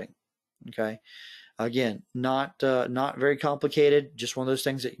from slipping. Okay. Again, not very complicated. Just one of those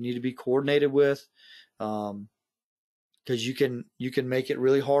things that you need to be coordinated with, because you can make it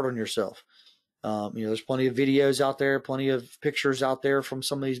really hard on yourself. There's plenty of videos out there, plenty of pictures out there from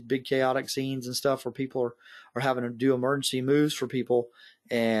some of these big chaotic scenes and stuff where people are having to do emergency moves for people,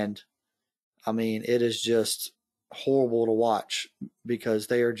 and I mean, it is just horrible to watch because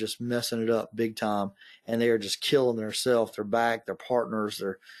they are just messing it up big time, and they are just killing themselves, their back, their partners,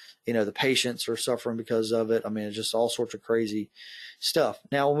 the patients are suffering because of it. I mean, it's just all sorts of crazy stuff.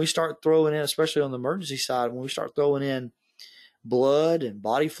 Now, when we start throwing in, especially on the emergency side, when we start throwing in blood and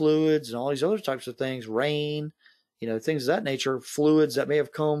body fluids and all these other types of things, rain, things of that nature, fluids that may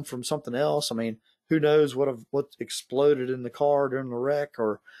have come from something else. I mean, who knows what exploded in the car during the wreck,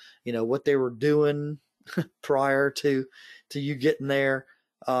 or, what they were doing prior to you getting there.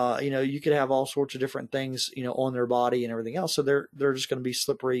 You could have all sorts of different things, on their body and everything else. So they're just going to be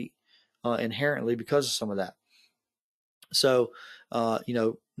slippery inherently because of some of that. So,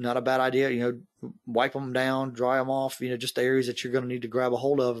 not a bad idea, wipe them down, dry them off, just the areas that you're going to need to grab a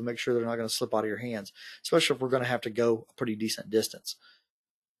hold of and make sure they're not going to slip out of your hands, especially if we're going to have to go a pretty decent distance.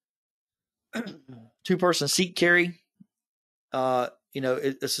 2-person seat carry.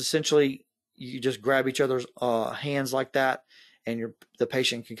 It's essentially you just grab each other's hands like that, and the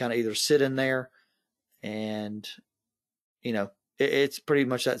patient can kind of either sit in there, and it's pretty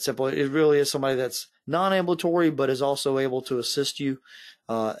much that simple. It really is somebody that's non-ambulatory, but is also able to assist you,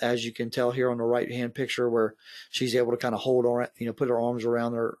 as you can tell here on the right hand picture, where she's able to kind of hold on, put her arms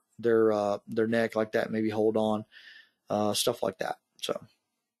around their neck like that, maybe hold on, stuff like that. So,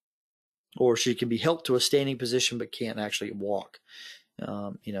 or she can be helped to a standing position but can't actually walk.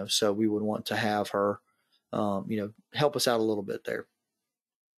 So we would want to have her, help us out a little bit there.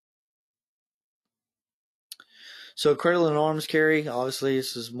 So cradle and arms carry, obviously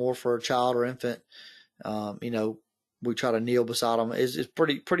this is more for a child or infant. We try to kneel beside them. It's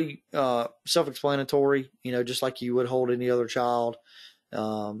pretty self-explanatory, just like you would hold any other child,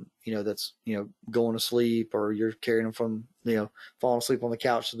 that's, going to sleep, or you're carrying them from, falling asleep on the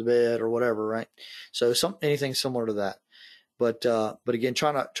couch to the bed or whatever, right? So anything similar to that. But again,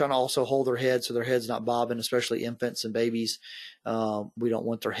 trying to also hold their head so their head's not bobbing, especially infants and babies. We don't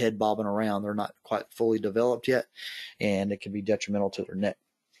want their head bobbing around. They're not quite fully developed yet, and it can be detrimental to their neck.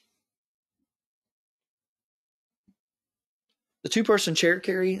 The 2-person chair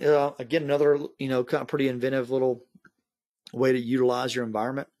carry, again, another, kind of pretty inventive little way to utilize your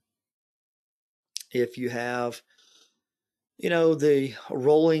environment. If you have, the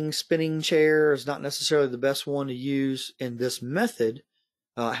rolling spinning chair is not necessarily the best one to use in this method.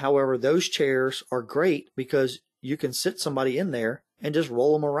 However, those chairs are great because you can sit somebody in there and just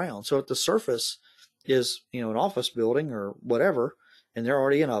roll them around. So if the surface is, an office building or whatever, and they're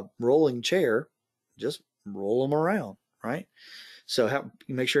already in a rolling chair, just roll them around, right? So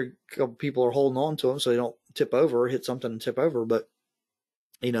make sure a couple people are holding on to them so they don't tip over, hit something and tip over. But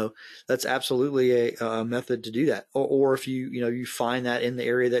that's absolutely a method to do that. Or if you find that in the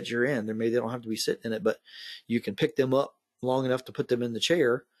area that you're in, maybe they don't have to be sitting in it, but you can pick them up long enough to put them in the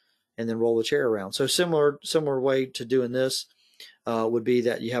chair and then roll the chair around. So similar way to doing this would be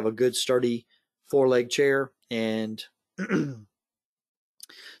that you have a good sturdy 4-leg chair, and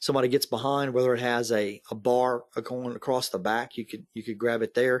somebody gets behind, whether it has a bar going across the back, you could grab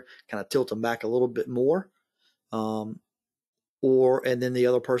it there, kind of tilt them back a little bit more. And then the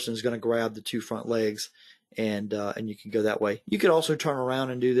other person is going to grab the 2 front legs, and you can go that way. You could also turn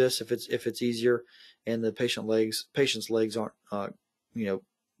around and do this if it's easier, and the patient's legs aren't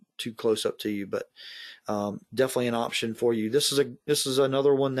too close up to you, but definitely an option for you. This is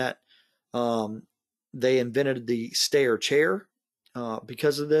another one that they invented the stair chair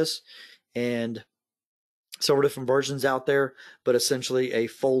because of this, and several different versions out there, but essentially a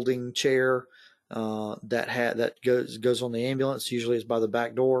folding chair that goes on the ambulance. Usually it's by the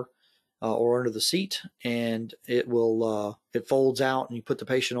back door or under the seat, and it folds out, and you put the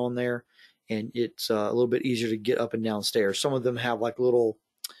patient on there, and it's a little bit easier to get up and down stairs. Some of them have like little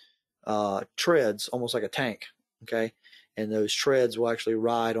treads, almost like a tank, okay, and those treads will actually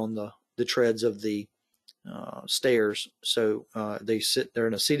ride on the treads of the stairs. So they're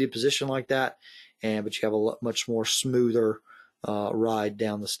in a seated position like that, but you have a much more smoother ride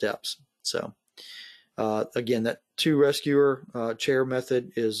down the steps. So again, that 2 rescuer chair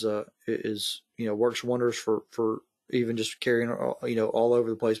method is works wonders for even just carrying all over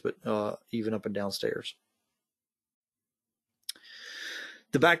the place, but even up and down stairs.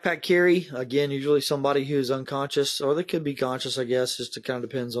 The backpack carry, again, usually somebody who's unconscious, or they could be conscious, I guess, just it kind of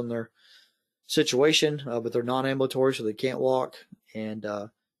depends on their situation, but they're non-ambulatory, so they can't walk. And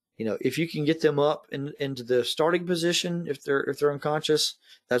if you can get them up into the starting position, if they're unconscious,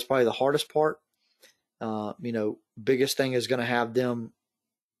 that's probably the hardest part. Biggest thing is going to have them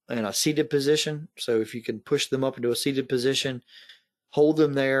in a seated position. So if you can push them up into a seated position, hold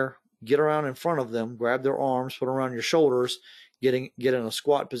them there, get around in front of them, grab their arms, put them around your shoulders, get in a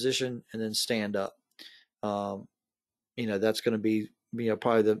squat position, and then stand up. That's going to be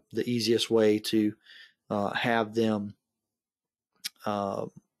probably the easiest way to have them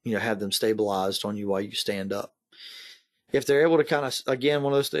have them stabilized on you while you stand up. If they're able to kind of, again,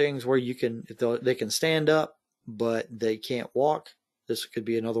 one of those things where they can stand up but they can't walk, this could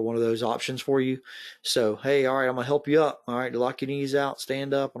be another one of those options for you. So, hey, all right, I'm gonna help you up. All right, lock your knees out,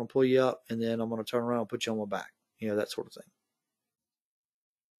 stand up, I'm gonna pull you up, and then I'm gonna turn around and put you on my back. That sort of thing.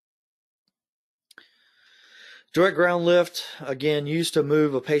 Direct ground lift, again, used to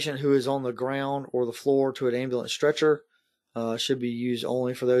move a patient who is on the ground or the floor to an ambulance stretcher. Should be used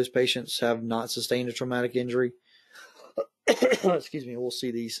only for those patients who have not sustained a traumatic injury. Excuse me. We'll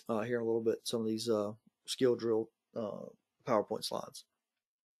see these here in a little bit, some of these skill drill PowerPoint slides.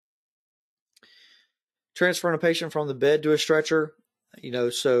 Transferring a patient from the bed to a stretcher,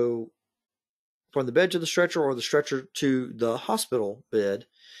 so from the bed to the stretcher or the stretcher to the hospital bed,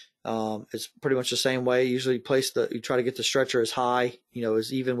 it's pretty much the same way. Usually you try to get the stretcher as high,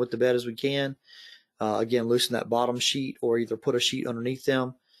 as even with the bed as we can. Again, loosen that bottom sheet or either put a sheet underneath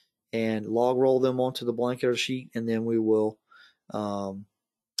them and log roll them onto the blanket or sheet. And then we will, we're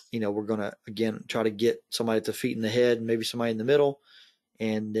going to, again, try to get somebody at the feet and the head, maybe somebody in the middle.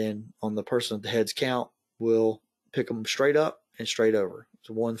 And then on the person at the head's count, we'll pick them straight up and straight over. It's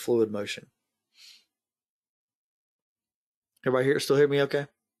one fluid motion. Everybody here still hear me okay?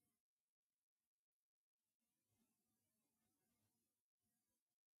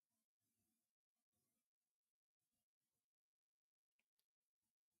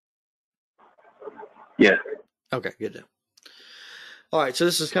 Yeah. Okay, good. All right, so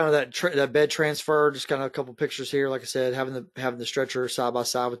this is kind of that bed transfer. Just kind of a couple pictures here. Like I said, having the stretcher side by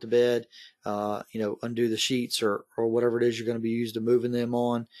side with the bed. Undo the sheets or whatever it is you're going to be used to moving them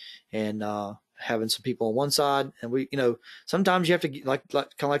on, and having some people on one side. And we, sometimes you have to like kind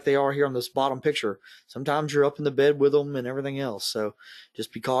of like they are here on this bottom picture. Sometimes you're up in the bed with them and everything else. So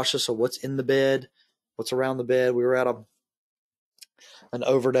just be cautious of what's in the bed, what's around the bed. We were at an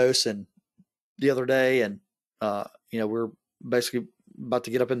overdose and the other day, and we're basically about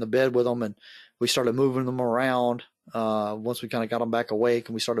to get up in the bed with them, and we started moving them around once we kind of got them back awake,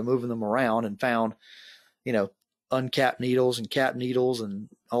 and we started moving them around and found uncapped needles and capped needles and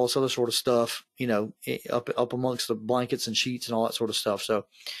all this other sort of stuff, up amongst the blankets and sheets and all that sort of stuff. So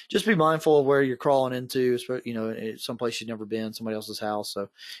just be mindful of where you're crawling into, someplace you've never been, somebody else's house. So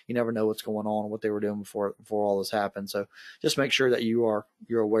you never know what's going on and what they were doing before all this happened. So just make sure that you're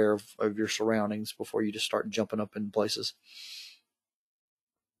aware of your surroundings before you just start jumping up in places.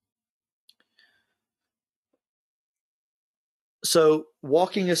 So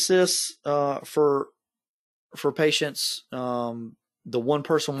walking assists for patients, the one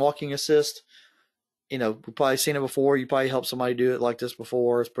person walking assist, we've probably seen it before. You probably helped somebody do it like this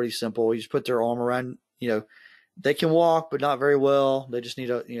before. It's pretty simple. You just put their arm around, they can walk, but not very well. They just need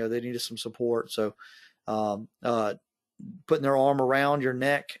they need some support. So, putting their arm around your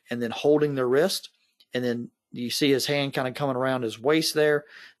neck and then holding their wrist, and then you see his hand kind of coming around his waist there.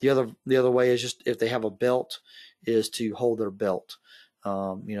 The other way is just if they have a belt, is to hold their belt.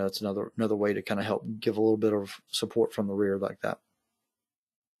 It's another way to kind of help give a little bit of support from the rear like that.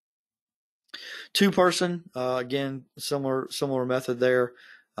 Two person, again, similar method there.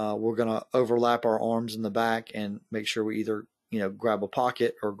 We're going to overlap our arms in the back and make sure we either grab a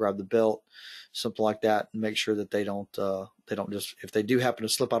pocket or grab the belt, something like that, and make sure that they don't just, if they do happen to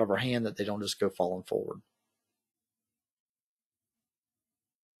slip out of our hand, that they don't just go falling forward.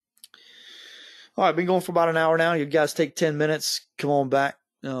 All right, been going for about an hour now. You guys take 10 minutes. Come on back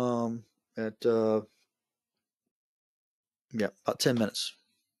about 10 minutes.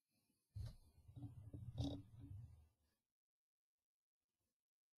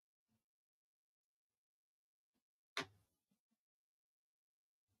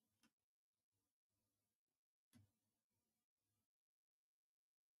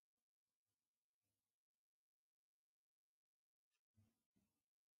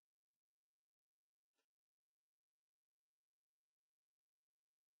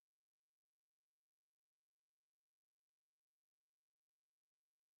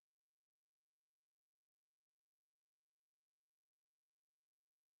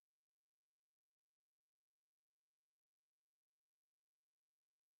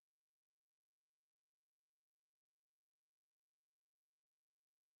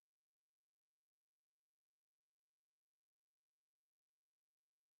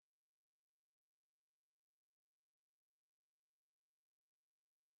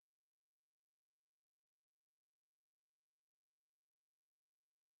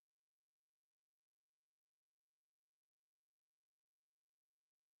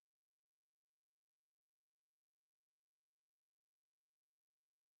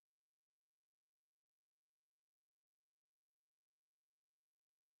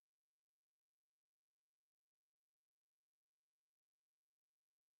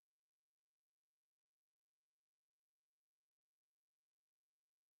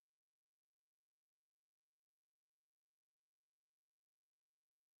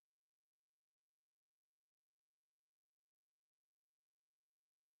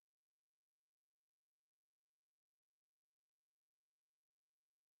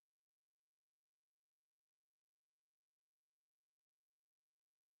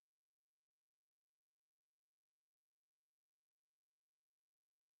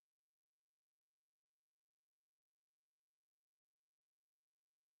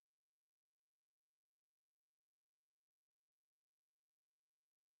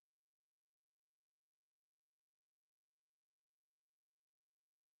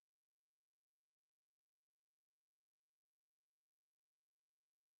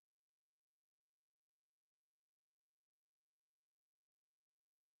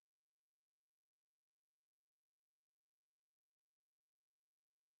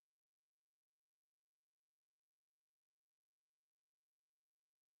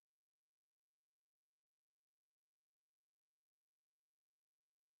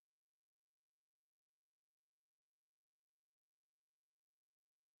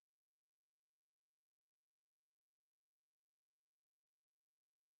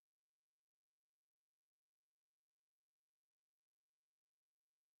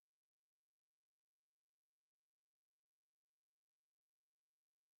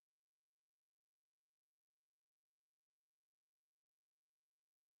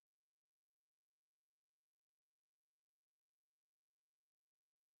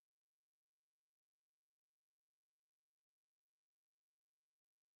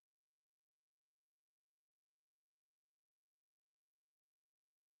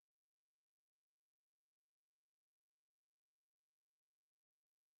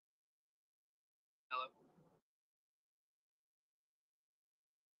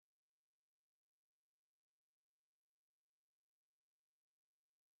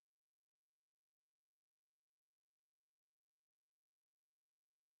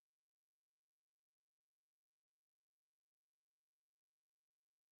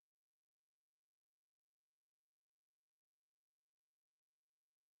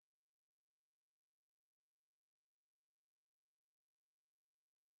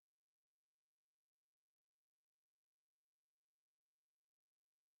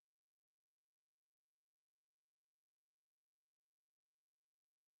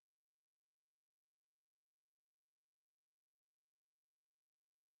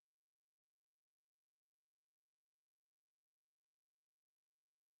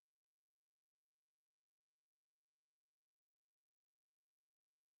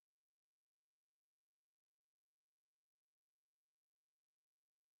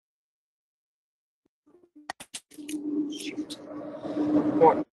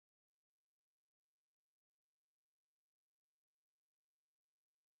 What?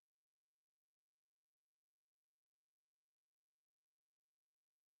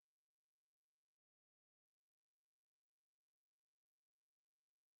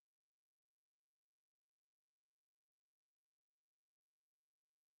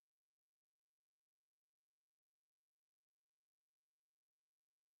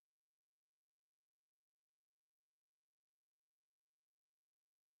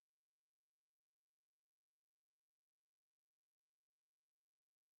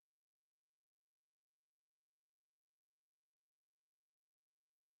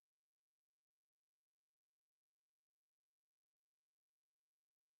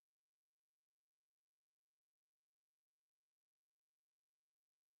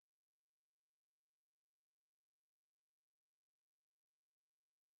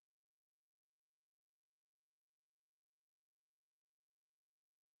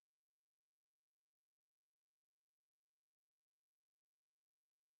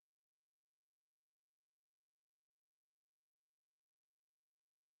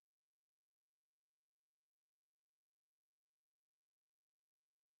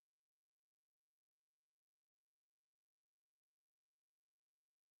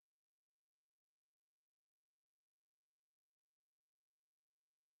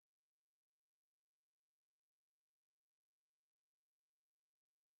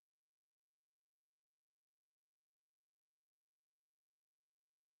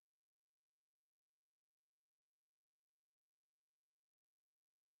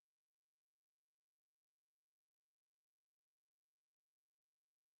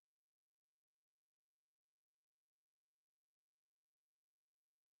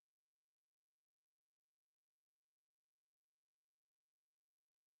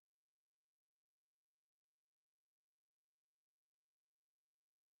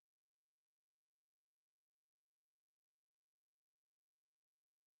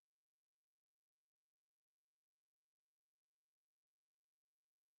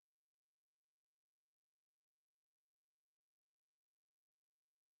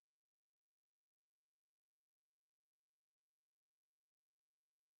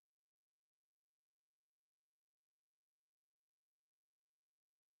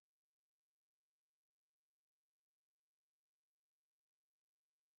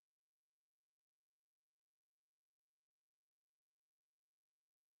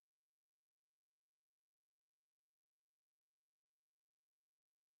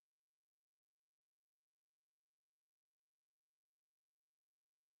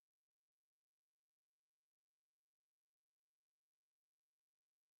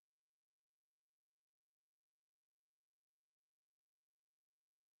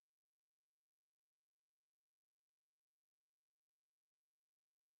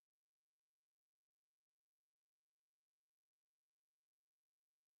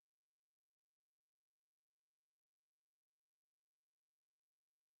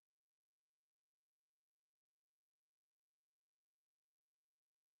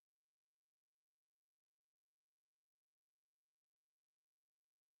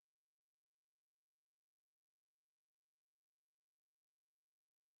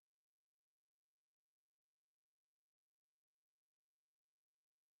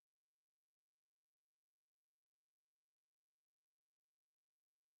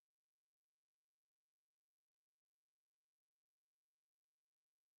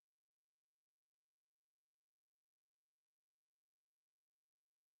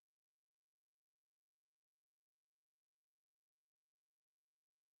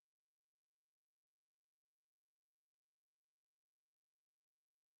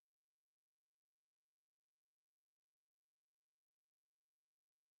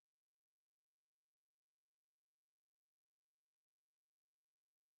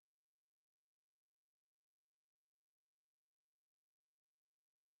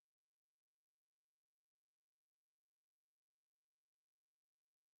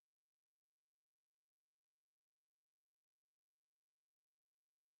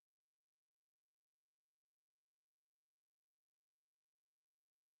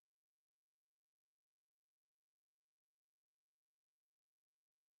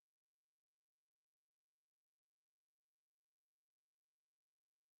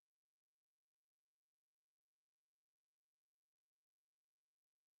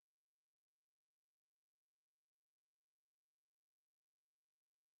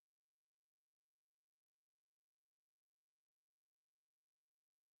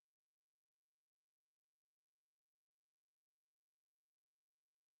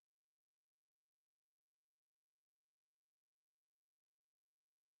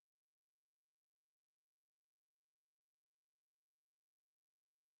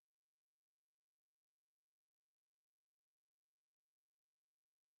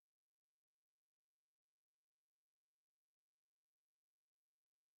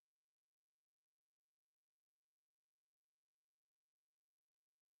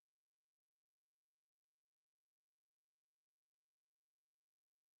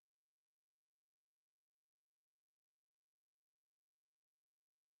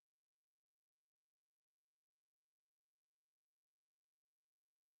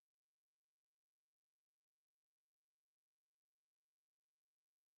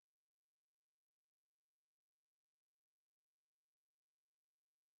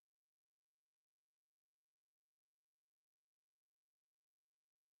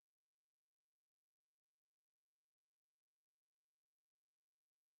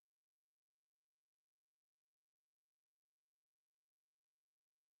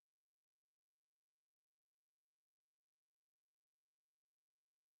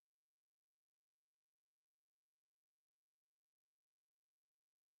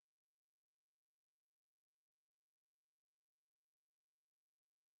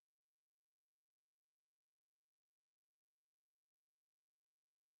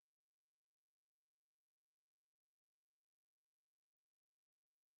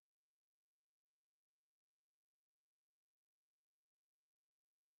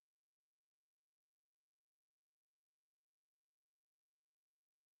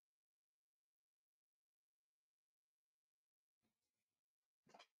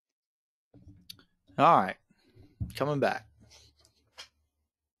 All right, coming back.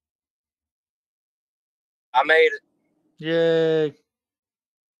 I made it. Yay.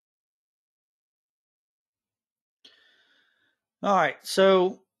 All right,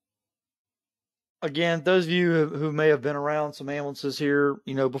 so again, those of you who may have been around some ambulances here,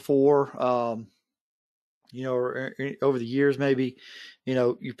 before, or over the years, maybe,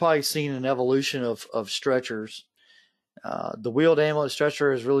 you've probably seen an evolution of stretchers. The wheeled ambulance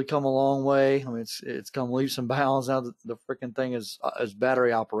stretcher has really come a long way. I mean, it's come leaps and bounds now. The freaking thing is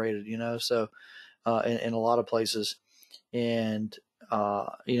battery operated, so in a lot of places, and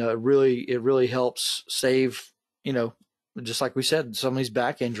it really helps save, just like we said, some of these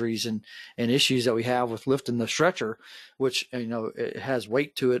back injuries and issues that we have with lifting the stretcher, which it has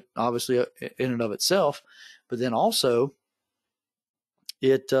weight to it, obviously in and of itself, but then also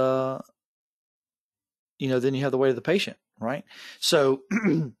it then you have the weight of the patient, right? So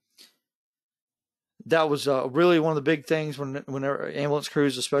that was really one of the big things whenever ambulance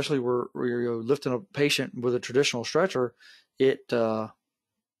crews, especially were lifting a patient with a traditional stretcher. It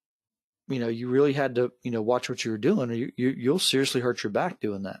you really had to watch what you were doing, or you'll seriously hurt your back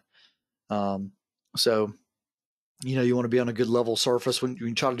doing that. So you want to be on a good level surface when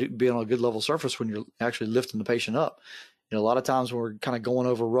you try to be on a good level surface when you're actually lifting the patient up. A lot of times when we're kind of going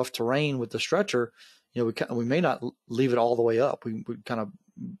over rough terrain with the stretcher, we may not leave it all the way up. We kind of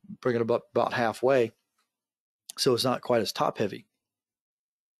bring it about halfway, so it's not quite as top heavy.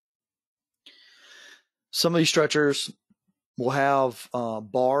 Some of these stretchers will have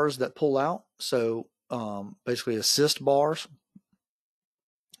bars that pull out, so basically assist bars.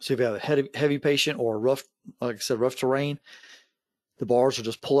 So if you have a heavy patient or rough, like I said, rough terrain, the bars will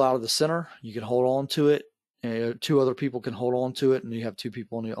just pull out of the center. You can hold on to it, and two other people can hold on to it, and you have two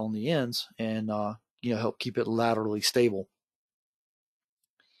people on the ends, and help keep it laterally stable.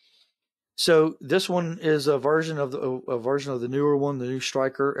 So this one is a version of the newer one, the new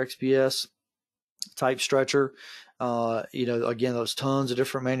Stryker XPS type stretcher. Again, there's tons of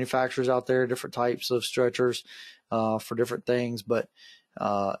different manufacturers out there, different types of stretchers for different things. But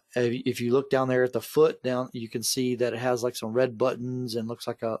if you look down there at the foot down, you can see that it has like some red buttons and looks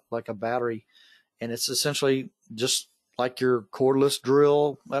like a battery. And it's essentially just like your cordless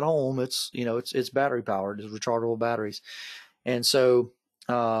drill at home. It's battery powered, it's rechargeable batteries. And so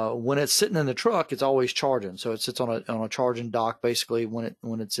when it's sitting in the truck, it's always charging. So it sits on a charging dock basically when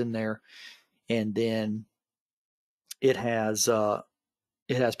it's in there. And then it has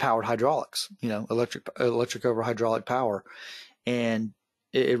powered hydraulics, electric over hydraulic power. And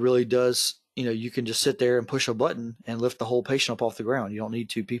it really does, you can just sit there and push a button and lift the whole patient up off the ground. You don't need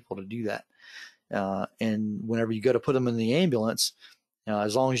two people to do that. And whenever you go to put them in the ambulance,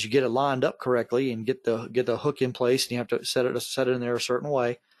 as long as you get it lined up correctly and get the hook in place, and you have to set it in there a certain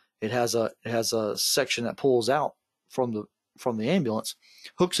way, it has a section that pulls out from the ambulance,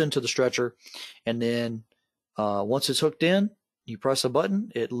 hooks into the stretcher, and then once it's hooked in, you press a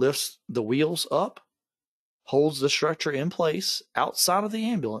button, it lifts the wheels up, holds the stretcher in place outside of the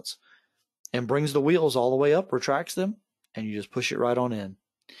ambulance, and brings the wheels all the way up, retracts them, and you just push it right on in.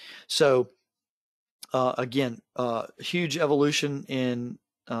 So again, huge evolution in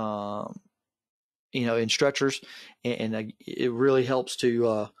in stretchers, and it really helps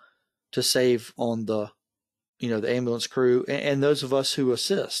to save on the the ambulance crew and those of us who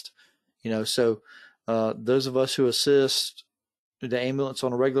assist. So those of us who assist the ambulance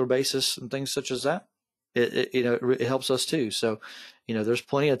on a regular basis and things such as that, it helps us too. So there's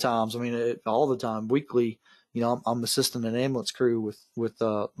plenty of times, all the time, weekly, I'm assisting an ambulance crew with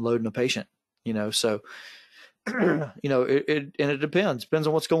loading a patient. So it depends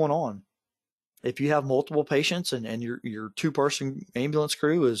on what's going on. If you have multiple patients and your 2-person ambulance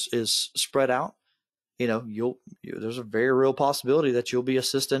crew is spread out, there's a very real possibility that you'll be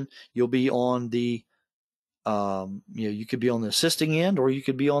assisting. You'll be on the you could be on the assisting end, or you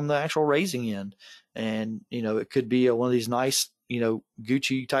could be on the actual raising end, and it could be one of these nice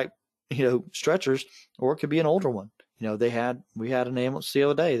Gucci type stretchers, or it could be an older one. We had an ambulance the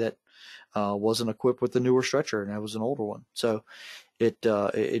other day that wasn't equipped with the newer stretcher, and that was an older one. So you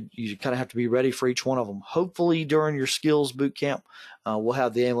kind of have to be ready for each one of them. Hopefully during your skills boot camp, we'll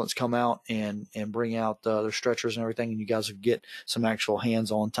have the ambulance come out and bring out their stretchers and everything, and you guys will get some actual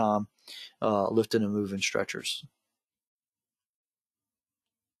hands-on time lifting and moving stretchers.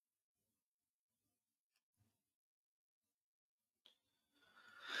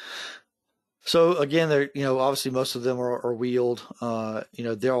 So again, obviously most of them are wheeled.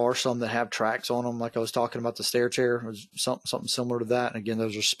 There are some that have tracks on them, like I was talking about the stair chair, or something similar to that. And again,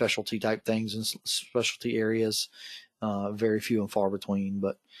 those are specialty type things in specialty areas, very few and far between.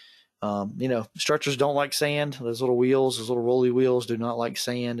 But Stretchers don't like sand. Those little wheels, those little rolly wheels, do not like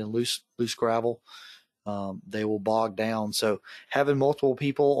sand and loose gravel. They will bog down. So having multiple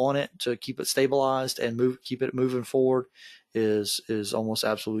people on it to keep it stabilized and keep it moving forward is almost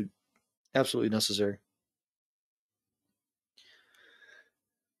absolutely necessary.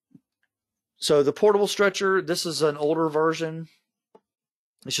 So the portable stretcher, this is an older version.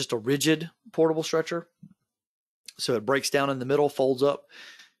 It's just a rigid portable stretcher. So it breaks down in the middle, folds up.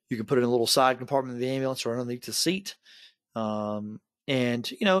 You can put it in a little side compartment of the ambulance or underneath the seat. And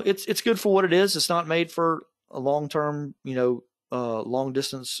it's good for what it is. It's not made for a long-term, long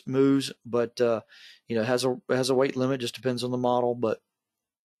distance moves, but it has a weight limit. Just depends on the model. But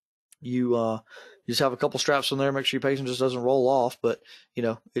you just have a couple straps on there, make sure your patient just doesn't roll off. But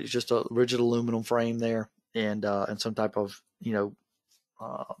it's just a rigid aluminum frame there, and some type of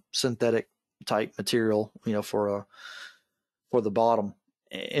synthetic type material, for the bottom.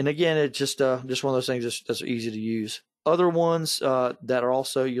 And again, it's just one of those things that's easy to use. Other ones that are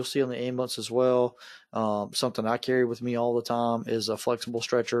also, you'll see on the ambulance as well, something I carry with me all the time is a flexible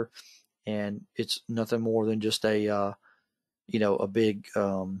stretcher, and it's nothing more than just a big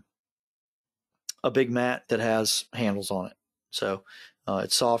mat that has handles on it. So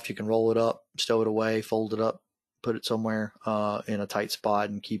it's soft. You can roll it up, stow it away, fold it up, put it somewhere in a tight spot,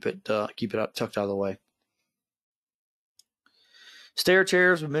 and keep it tucked out of the way. Stair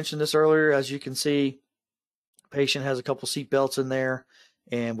chairs, we mentioned this earlier. As you can see, patient has a couple seat belts in there,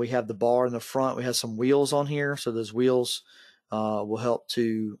 and we have the bar in the front. We have some wheels on here, so those wheels will help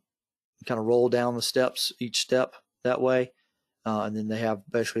to kind of roll down the steps, each step that way. And then they have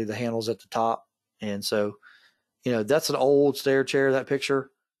basically the handles at the top. And so, that's an old stair chair, that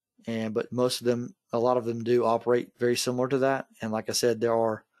picture. But a lot of them do operate very similar to that. And like I said,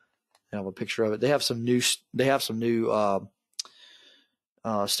 I have a picture of it. They have some new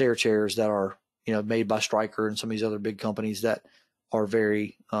stair chairs that are, made by Stryker and some of these other big companies that are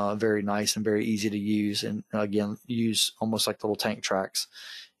very, very nice and very easy to use. And again, use almost like little tank tracks,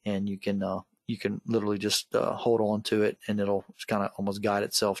 and you can literally just hold on to it, and it'll just kind of almost guide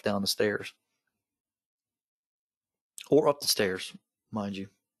itself down the stairs or up the stairs, mind you.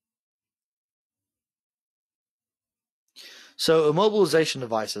 So immobilization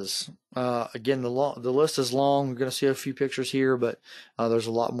devices. Again, the list is long. We're going to see a few pictures here, but there's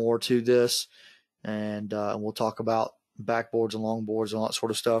a lot more to this, and we'll talk about backboards and longboards and all that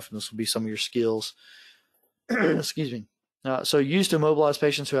sort of stuff. And this will be some of your skills. Excuse me. So used to immobilize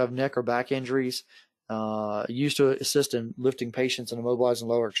patients who have neck or back injuries. Used to assist in lifting patients and immobilizing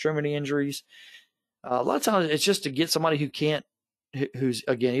lower extremity injuries. A lot of times it's just to get somebody who's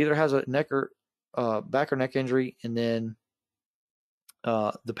again either has a neck or back or neck injury, and then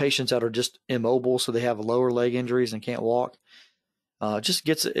the patients that are just immobile, so they have lower leg injuries and can't walk. It's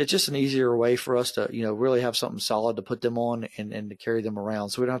just an easier way for us to really have something solid to put them on and to carry them around,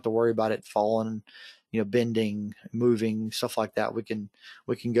 so we don't have to worry about it falling, bending, moving, stuff like that. We can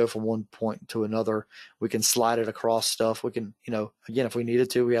go from one point to another. We can slide it across stuff. We can, again, if we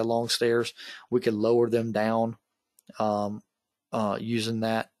needed to, we had long stairs, we could lower them down using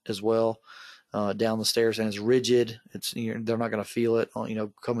that as well down the stairs, and it's rigid. It's they're not going to feel it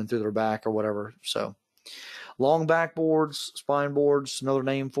coming through their back or whatever. So long backboards, spine boards, another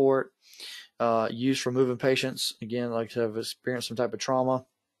name for it, used for moving patients, again, like to have experienced some type of trauma.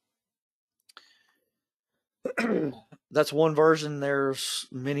 That's one version. There's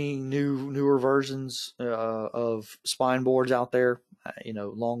many newer versions of spine boards out there.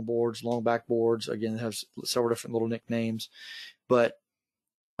 Long boards, long back boards. Again, it has several different little nicknames, but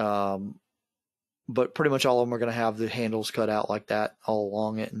pretty much all of them are going to have the handles cut out like that all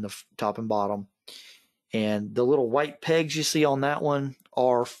along it in the top and bottom. And the little white pegs you see on that one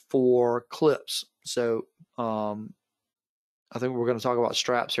are for clips. So I think we're going to talk about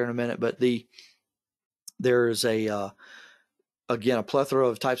straps here in a minute, but there's again a plethora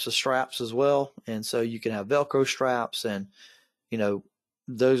of types of straps as well. And so you can have Velcro straps, and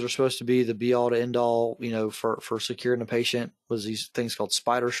those are supposed to be the be all to end all, for securing a patient, was these things called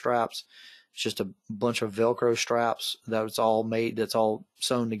spider straps. It's just a bunch of Velcro straps that's all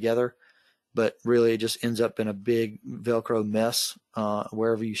sewn together, but really it just ends up in a big Velcro mess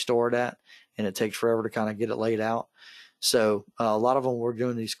wherever you store it at, and it takes forever to kind of get it laid out. So a lot of them were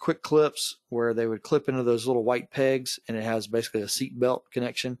doing these quick clips where they would clip into those little white pegs, and it has basically a seat belt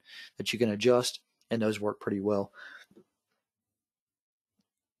connection that you can adjust, and those work pretty well.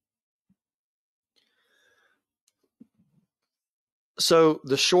 So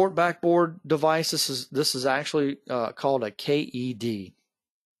the short backboard device, this is actually called a KED,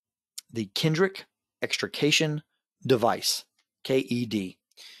 the Kendrick Extrication Device, KED.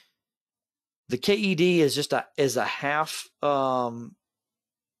 The KED is just a half immobilization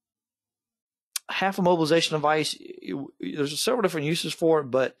device. There's several different uses for it,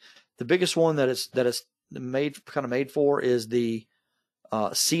 but the biggest one that it's made for is the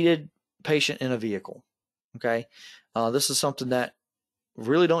seated patient in a vehicle. Okay, this is something that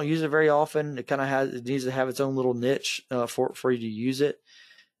really don't use it very often. It needs to have its own little niche for you to use it.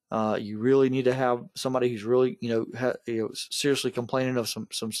 You really need to have somebody who's really seriously complaining of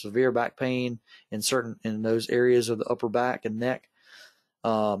some severe back pain in those areas of the upper back and neck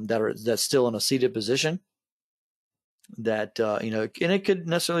that's still in a seated position. That and it could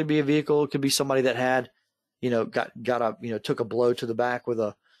necessarily be a vehicle. It could be somebody that had took a blow to the back with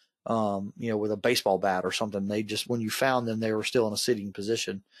a with a baseball bat or something. They just, when you found them, they were still in a sitting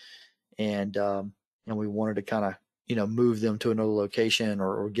position, and we wanted to kind of move them to another location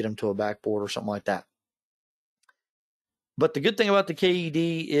or get them to a backboard or something like that. But the good thing about the KED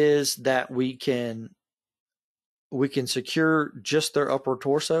is that we can secure just their upper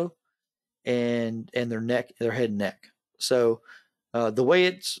torso and their neck, their head and neck. So the way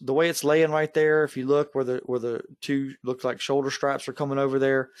it's laying right there, if you look where the two look like shoulder straps are coming over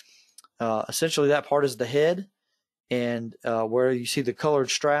there, essentially that part is the head, and where you see the colored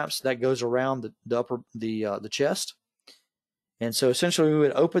straps, that goes around the chest. And so essentially we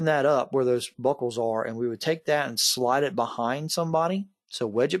would open that up where those buckles are, and we would take that and slide it behind somebody. So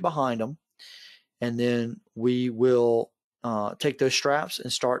wedge it behind them. And then we will take those straps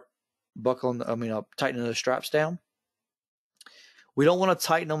and start tightening those straps down. We don't want to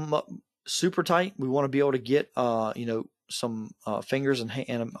tighten them up super tight. We want to be able to get, some fingers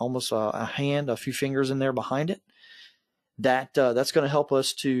and almost a few fingers in there behind it. That's going to help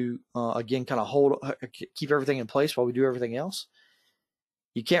us to, again, kind of keep everything in place while we do everything else.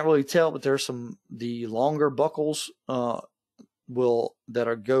 You can't really tell, but there's the longer buckles go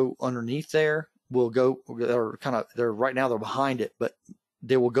underneath there. They're right now they're behind it, but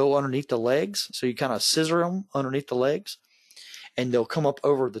they will go underneath the legs. So you kind of scissor them underneath the legs, and they'll come up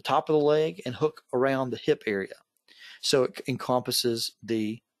over the top of the leg and hook around the hip area. So it encompasses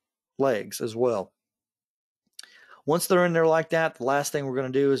the legs as well. Once they're in there like that, the last thing we're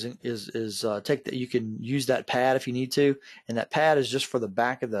going to do is take that. You can use that pad if you need to, and that pad is just for the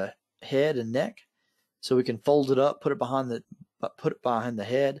back of the head and neck. So we can fold it up, put it behind the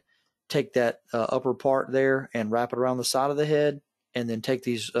head, take that upper part there and wrap it around the side of the head, and then take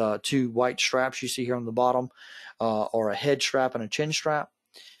these two white straps you see here on the bottom, or a head strap and a chin strap,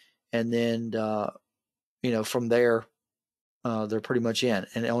 and then from there they're pretty much in.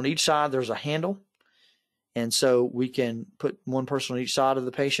 And on each side there's a handle. And so we can put one person on each side of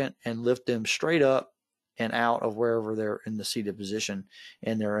the patient and lift them straight up and out of wherever they're in the seated position,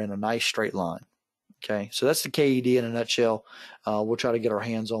 and they're in a nice straight line. Okay, so that's the KED in a nutshell. We'll try to get our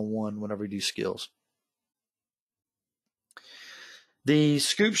hands on one whenever we do skills. The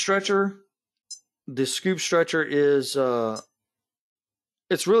scoop stretcher. The scoop stretcher is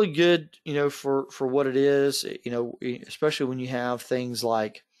it's really good, for what it is. Especially when you have things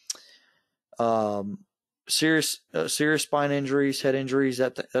like serious spine injuries, head injuries,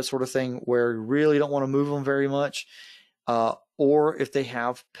 that sort of thing, where you really don't want to move them very much, or if they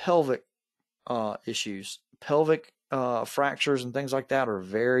have pelvic issues. Pelvic fractures and things like that are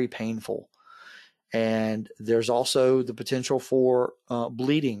very painful, and there's also the potential for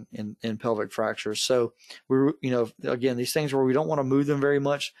bleeding in pelvic fractures. So again, these things where we don't want to move them very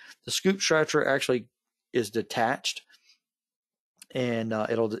much, the scoop stretcher actually is detached, and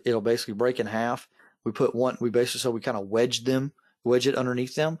it'll basically break in half. We kind of wedge it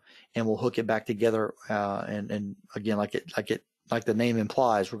underneath them, and we'll hook it back together. And again, like the name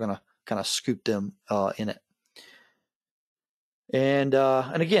implies, we're going to kind of scoop them in it. And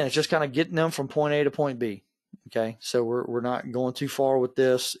again, it's just kind of getting them from point A to point B. Okay, so we're not going too far with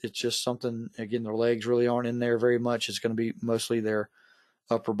this. It's just something. Again, their legs really aren't in there very much. It's going to be mostly their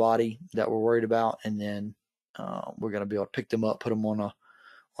upper body that we're worried about, and then we're going to be able to pick them up, put them on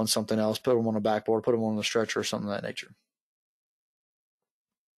something else, put them on a backboard, put them on the stretcher or something of that nature.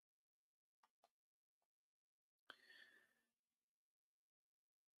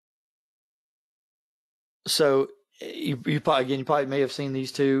 So you probably may have seen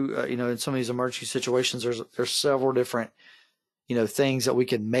these two, in some of these emergency situations. There's several different, things that we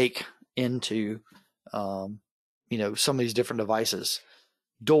can make into, some of these different devices: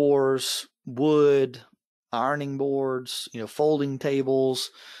 doors, wood, ironing boards, folding tables,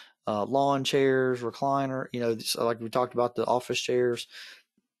 lawn chairs, recliner, like we talked about, the office chairs,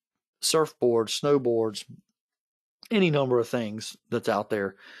 surfboards, snowboards, any number of things that's out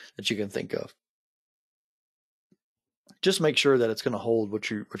there that you can think of. just make sure that it's going to hold what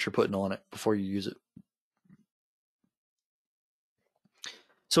you're putting on it before you use it.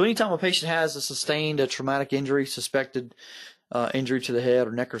 So anytime a patient has a traumatic injury, suspected injury to the head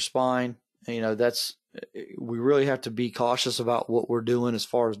or neck or spine, we really have to be cautious about what we're doing as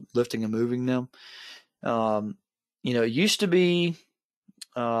far as lifting and moving them. It used to be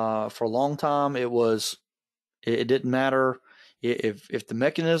for a long time it didn't matter if the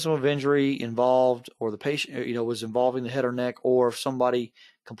mechanism of injury involved or the patient was involving the head or neck, or if somebody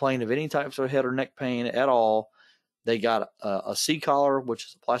complained of any types of head or neck pain at all. They got a C-collar, which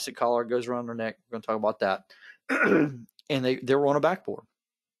is a plastic collar, goes around their neck. We're going to talk about that. And they were on a backboard.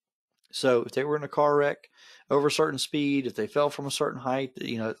 So if they were in a car wreck over a certain speed, if they fell from a certain height,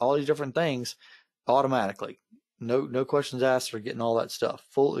 all these different things, automatically, no questions asked, they're getting all that stuff.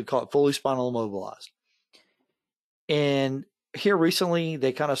 Fully spinal immobilized. And here recently,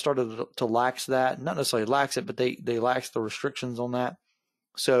 they kind of started to lax that. Not necessarily lax it, but they laxed the restrictions on that.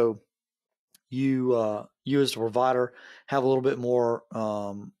 So you as the provider have a little bit more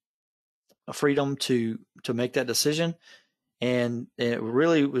freedom to make that decision, and it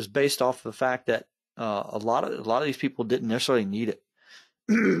really was based off the fact that a lot of these people didn't necessarily need it.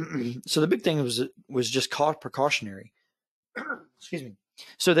 So the big thing was just precautionary. Excuse me.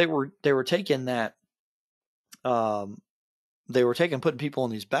 So they were taking that. Putting people on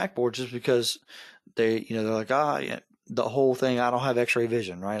these backboards just because they're like, yeah, the whole thing, I don't have x-ray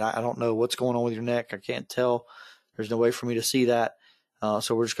vision, right? I don't know what's going on with your neck. I can't tell. There's no way for me to see that.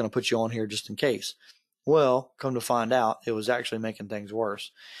 So we're just going to put you on here just in case. Well, come to find out, it was actually making things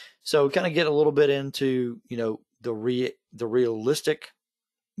worse. So kind of get a little bit into, the realistic,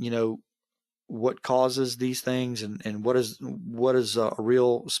 what causes these things and what is a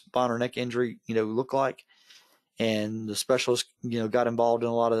real spine or neck injury, look like. And the specialist, got involved in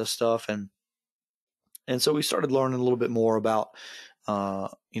a lot of this stuff. And so we started learning a little bit more about,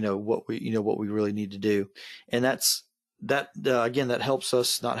 what we really need to do. And again, that helps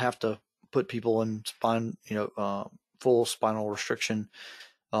us not have to put people in full spinal restriction,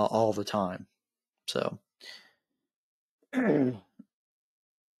 all the time. So, talking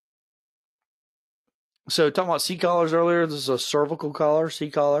about C-collars earlier, this is a cervical collar,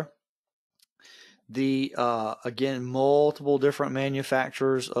 C-collar. Again, multiple different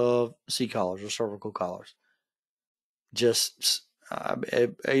manufacturers of C-collars or cervical collars. Just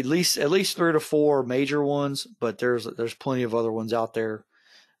at least 3 to 4 major ones, but there's plenty of other ones out there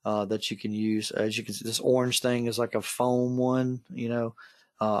that you can use. As you can see, this orange thing is like a foam one.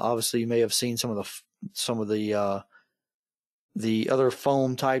 Obviously you may have seen some of the other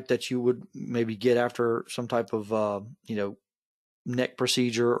foam type that you would maybe get after some type of neck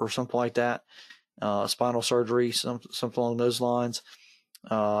procedure or something like that. Spinal surgery, something along those lines.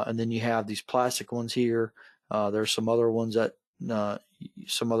 And then you have these plastic ones here. There's some other ones that,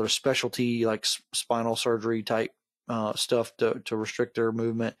 some other specialty like spinal surgery type stuff to restrict their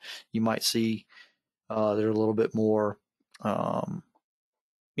movement. You might see they're a little bit more, a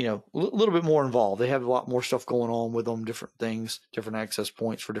little bit more involved. They have a lot more stuff going on with them, different things, different access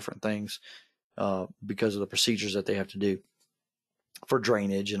points for different things because of the procedures that they have to do for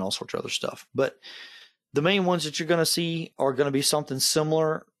drainage and all sorts of other stuff. But the main ones that you're going to see are going to be something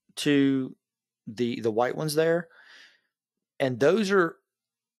similar to the white ones there. And those are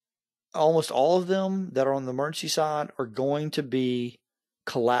almost all of them that are on the emergency side are going to be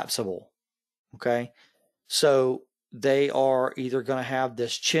collapsible. Okay. So they are either going to have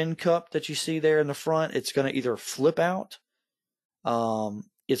this chin cup that you see there in the front. It's going to either flip out.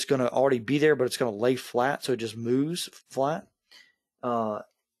 It's going to already be there, but it's going to lay flat. So it just moves flat.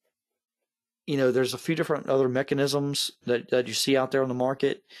 There's a few different other mechanisms that you see out there on the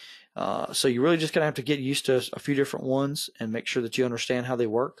market. So you're really just going to have to get used to a few different ones and make sure that you understand how they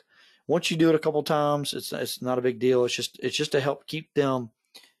work. Once you do it a couple times, it's not a big deal. It's just to help keep them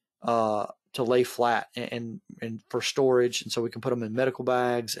to lay flat and for storage. And so we can put them in medical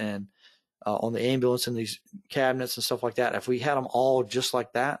bags and on the ambulance in these cabinets and stuff like that. If we had them all just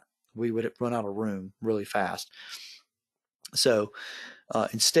like that, we would run out of room really fast. So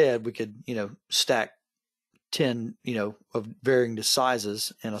instead, we could, stack 10, of varying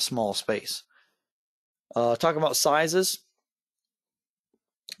sizes in a small space. Talking about sizes,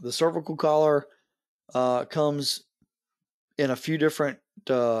 the cervical collar comes in a few different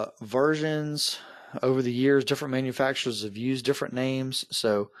versions over the years. Different manufacturers have used different names.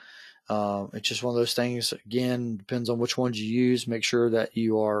 So it's just one of those things. Again, depends on which ones you use. Make sure that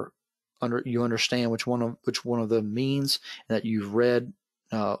you understand which one of them means, and that you've read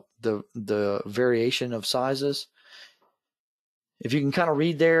the variation of sizes. If you can kind of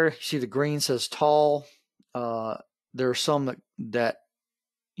read there, you see the green says tall. there are some that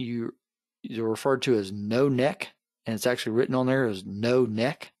you're referred to as no neck, and it's actually written on there as no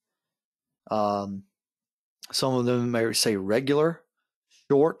neck. Some of them may say regular,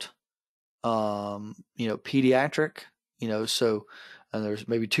 short, pediatric, so there's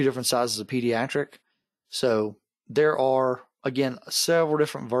maybe 2 different sizes of pediatric. So there are, again, several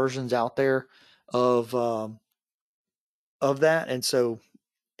different versions out there of that. And so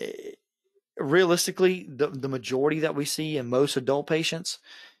realistically, the majority that we see in most adult patients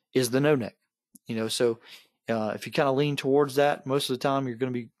is the no neck. So if you kind of lean towards that, most of the time you're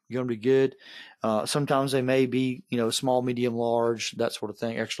going to be good. Sometimes they may be, small, medium, large, that sort of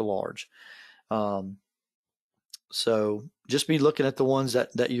thing, extra large. So just be looking at the ones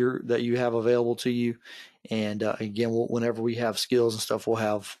that you have available to you. And again, whenever we have skills and stuff, we'll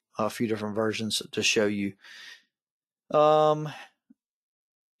have a few different versions to show you. So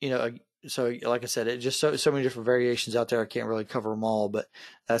like I said, it just so many different variations out there. I can't really cover them all, but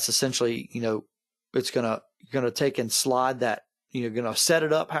that's essentially, it's gonna take and slide that, gonna set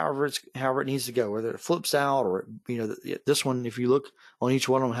it up however it needs to go, whether it flips out or, this one, if you look on each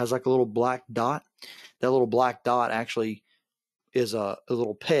one of them, has like a little black dot. That little black dot actually is a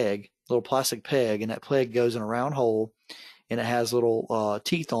little plastic peg, and that peg goes in a round hole, and it has little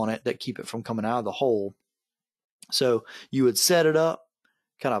teeth on it that keep it from coming out of the hole. So you would set it up,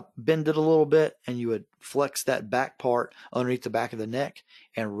 kind of bend it a little bit, and you would flex that back part underneath the back of the neck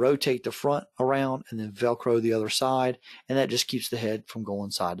and rotate the front around, and then Velcro the other side, and that just keeps the head from going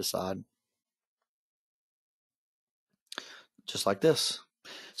side to side. Just like this.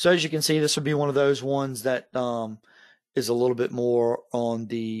 So as you can see, this would be one of those ones that is a little bit more on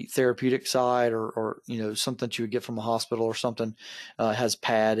the therapeutic side, or something that you would get from a hospital or something. Has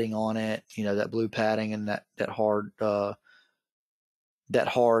padding on it, that blue padding, and that hard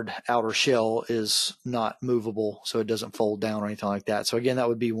outer shell is not movable, so it doesn't fold down or anything like that. So again, that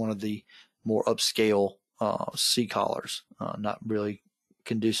would be one of the more upscale C-collars, not really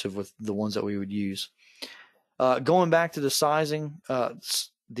conducive with the ones that we would use. Going back to the sizing,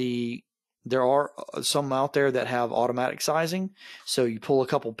 there are some out there that have automatic sizing. So you pull a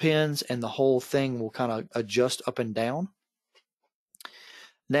couple pins and the whole thing will kind of adjust up and down.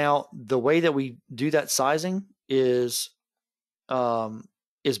 Now, the way that we do that sizing is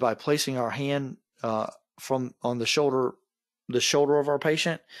by placing our hand from on the shoulder of our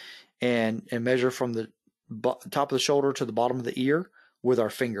patient, and measure from the top of the shoulder to the bottom of the ear with our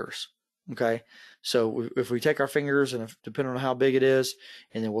fingers. Okay, so if we take our fingers, and depending on how big it is,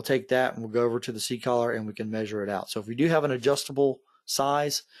 and then we'll take that and we'll go over to the C-collar and we can measure it out. So if we do have an adjustable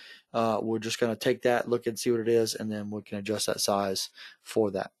size, we're just going to take that, look and see what it is, and then we can adjust that size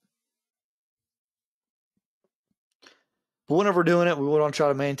for that. But whenever we're doing it, we want to try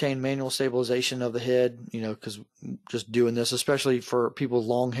to maintain manual stabilization of the head, because just doing this, especially for people with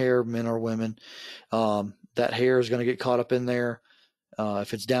long hair, men or women, that hair is going to get caught up in there.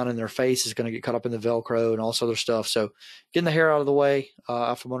 If it's down in their face, it's going to get caught up in the Velcro and all this other stuff. So getting the hair out of the way,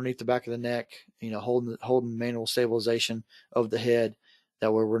 from underneath the back of the neck, holding manual stabilization of the head.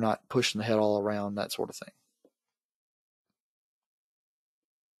 That way we're not pushing the head all around, that sort of thing.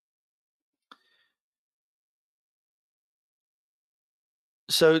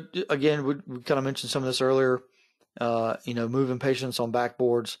 So again, we kind of mentioned some of this earlier, moving patients on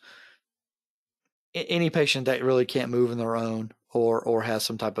backboards. Any patient that really can't move on their own, or has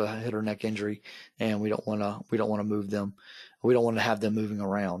some type of head or neck injury, and we don't want to move them. We don't want to have them moving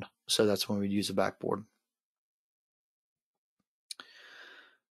around. So that's when we use a backboard.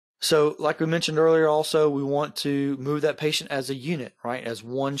 So like we mentioned earlier, also, we want to move that patient as a unit, right? As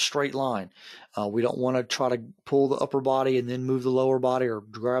one straight line. We don't want to try to pull the upper body and then move the lower body, or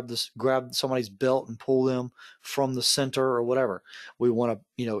grab somebody's belt and pull them from the center or whatever. We want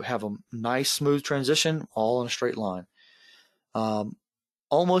to, have a nice smooth transition, all in a straight line.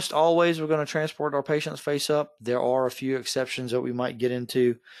 Almost always we're going to transport our patients face up. There are a few exceptions that we might get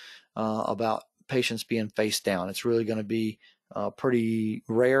into about patients being face down. It's really going to be pretty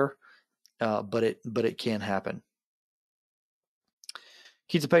rare, but it can happen.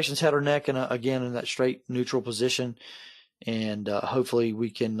 Keep the patient's head or neck in that straight neutral position, and hopefully we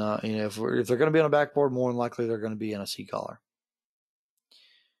can, if they're going to be on a backboard, more than likely they're going to be in a C-collar.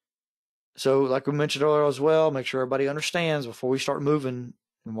 So like we mentioned earlier as well, make sure everybody understands before we start moving.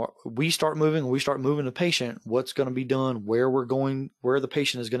 We start moving the patient, what's going to be done, where we're going, where the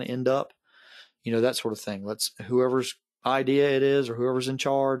patient is going to end up, that sort of thing. Whoever's idea it is, or whoever's in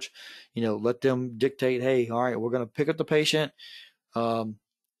charge, let them dictate, hey, all right, we're going to pick up the patient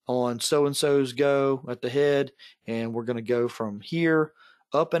on so-and-so's go at the head, and we're going to go from here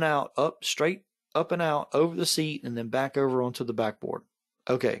up and out, up straight up and out over the seat and then back over onto the backboard.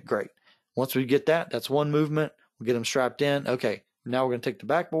 Okay, great. Once we get that, that's one movement. We'll get them strapped in. Okay, now we're going to take the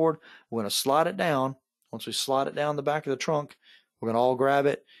backboard. We're going to slide it down. Once we slide it down the back of the trunk, we're going to all grab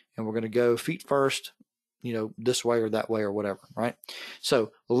it and we're going to go feet first, this way or that way or whatever, right?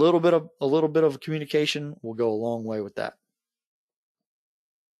 So a little bit of communication will go a long way with that.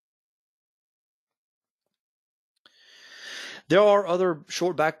 There are other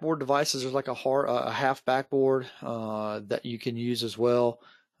short backboard devices. There's like a half backboard that you can use as well.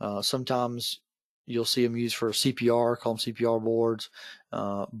 Sometimes you'll see them used for CPR, call them CPR boards,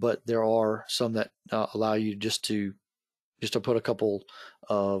 but there are some that allow you just to put a couple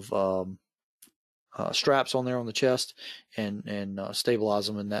of straps on there on the chest and stabilize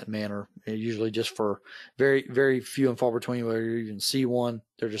them in that manner. Usually just for very, very few and far between where you even see one.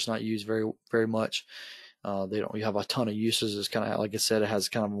 They're just not used very, very much. They don't have a ton of uses. It's kind of, like I said, it has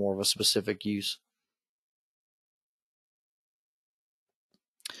kind of more of a specific use.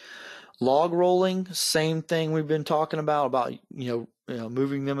 Log rolling, same thing we've been talking about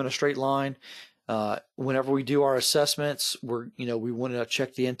moving them in a straight line. Whenever we do our assessments, we want to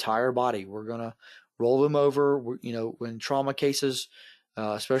check the entire body. We're going to roll them over. In trauma cases,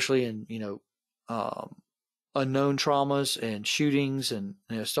 especially in unknown traumas and shootings and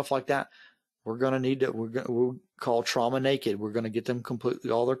stuff like that, we're going to need to, we'll call trauma naked. We're going to get them completely,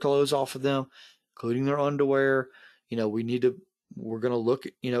 all their clothes off of them, including their underwear. We're going to look,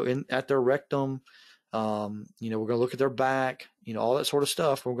 at their rectum. We're going to look at their back, all that sort of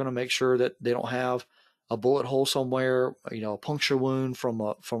stuff. We're going to make sure that they don't have a bullet hole somewhere, a puncture wound from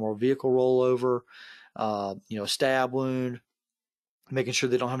a vehicle rollover, a stab wound, making sure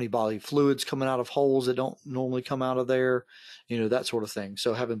they don't have any bodily fluids coming out of holes that don't normally come out of there, that sort of thing.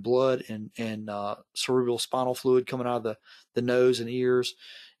 So having blood and cerebral spinal fluid coming out of the nose and ears,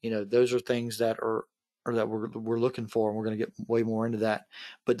 those are things that we're looking for, and we're going to get way more into that.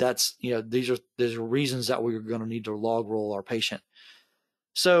 But that's, these are reasons that we're going to need to log roll our patient.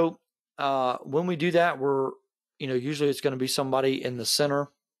 So when we do that, we're, usually it's going to be somebody in the center,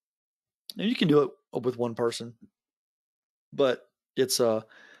 and you can do it with one person, but it's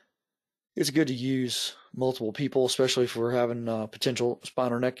good to use multiple people, especially if we're having potential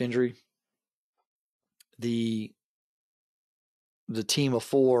spine or neck injury. The team of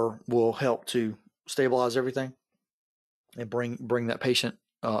 4 will help to stabilize everything and bring that patient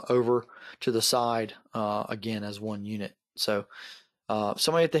over to the side again as one unit. So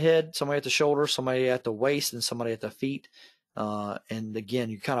somebody at the head, somebody at the shoulder, somebody at the waist, and somebody at the feet. And again,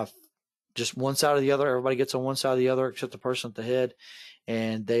 you kind of just one side or the other. Everybody gets on one side or the other except the person at the head.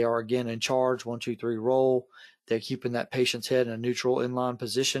 And they are again in charge. 1, 2, 3, roll. They're keeping that patient's head in a neutral inline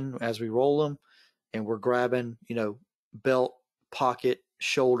position as we roll them. And we're grabbing, belt, pocket,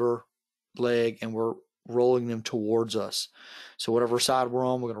 shoulder, leg, and we're rolling them towards us. So whatever side we're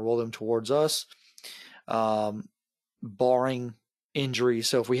on, we're going to roll them towards us, barring injury.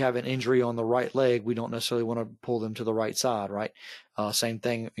 So if we have an injury on the right leg, we don't necessarily want to pull them to the right side, right? Same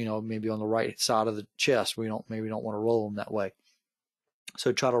thing, maybe on the right side of the chest, we don't want to roll them that way.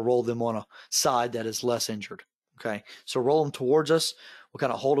 So try to roll them on a side that is less injured. Okay, so roll them towards us. We'll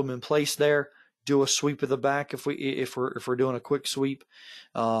kind of hold them in place there. Do a sweep of the back if we're doing a quick sweep,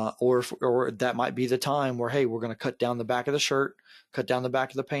 or that might be the time where, hey, we're going to cut down the back of the shirt, cut down the back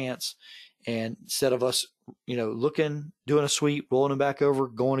of the pants, and instead of us, looking, doing a sweep, rolling them back over,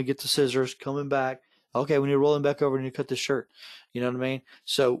 going to get the scissors, coming back. Okay, we need to roll them back over and cut this shirt. You know what I mean?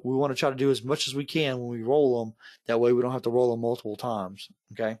 So we want to try to do as much as we can when we roll them. That way we don't have to roll them multiple times.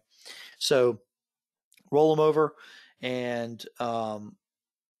 Okay, so roll them over and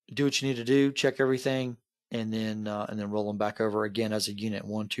do what you need to do. Check everything, and then roll them back over again as a unit.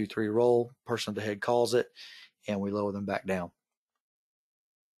 1, 2, 3, roll. Person at the head calls it, and we lower them back down.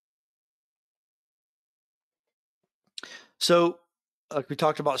 So, like we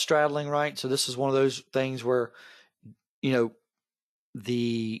talked about straddling, right? So this is one of those things where,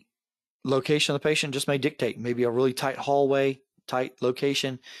 the location of the patient just may dictate. Maybe a really tight hallway, tight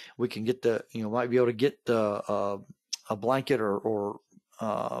location. We can get might be able to get a blanket or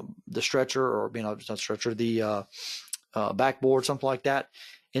the stretcher, or not stretcher, the backboard, something like that,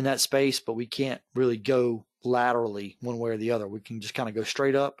 in that space. But we can't really go laterally one way or the other. We can just kind of go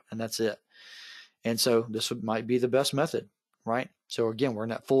straight up, and that's it. And so this might be the best method, right? So again, we're in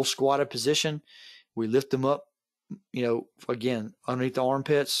that full squatted position. We lift them up, again, underneath the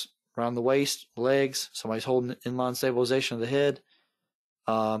armpits, around the waist, legs. Somebody's holding inline stabilization of the head.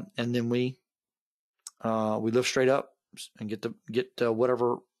 And then we lift straight up and get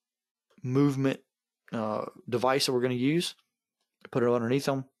whatever movement device that we're going to use, put it underneath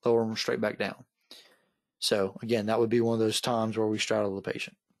them, lower them straight back down. So again, that would be one of those times where we straddle the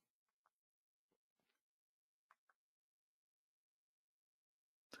patient.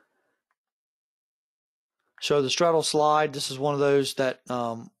 So the straddle slide, this is one of those that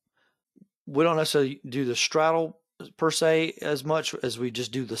we don't necessarily do the straddle per se as much as we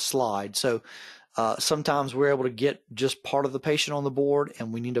just do the slide. So sometimes we're able to get just part of the patient on the board,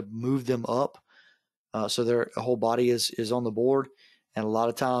 and we need to move them up so their whole body is on the board. And a lot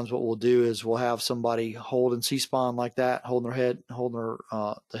of times what we'll do is we'll have somebody hold in C-spine like that, holding their head, holding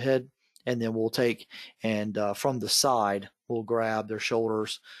the head, and then we'll take and from the side, we'll grab their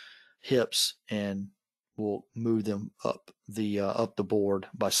shoulders, hips, and we'll move them up the board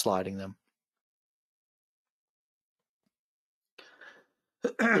by sliding them.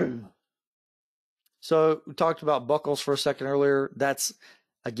 So we talked about buckles for a second earlier. That's,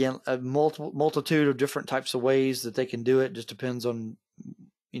 again, a multitude of different types of ways that they can do it. Just depends on,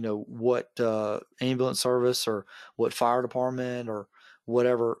 what ambulance service or what fire department or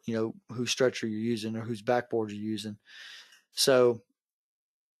whatever, whose stretcher you're using or whose backboard you're using. So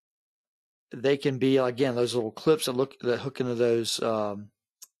they can be, again, those little clips that hook into those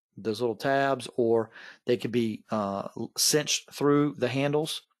little tabs, or they could be cinched through the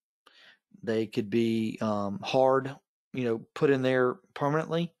handles. They could be hard, put in there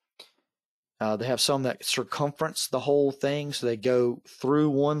permanently. They have some that circumference the whole thing, so they go through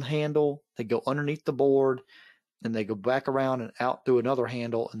one handle, they go underneath the board, and they go back around and out through another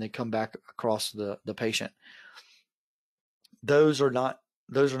handle, and they come back across the patient. Those are not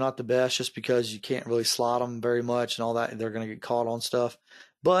the best, just because you can't really slide them very much and all that. They're going to get caught on stuff.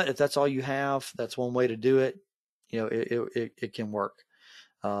 But if that's all you have, that's one way to do it. It can work.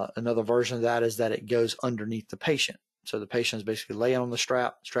 Another version of that is that it goes underneath the patient. So the patient is basically laying on the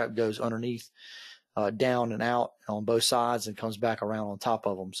strap. Strap goes underneath, down and out on both sides, and comes back around on top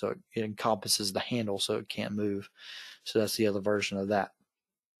of them. So it encompasses the handle so it can't move. So that's the other version of that.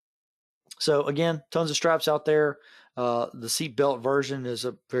 So again, tons of straps out there. The seat belt version is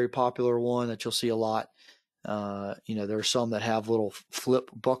a very popular one that you'll see a lot. There are some that have little flip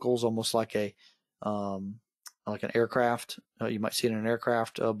buckles, almost like an aircraft. You might see it in an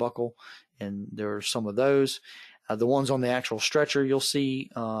aircraft buckle, and there are some of those. The ones on the actual stretcher you'll see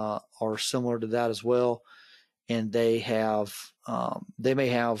are similar to that as well, and they may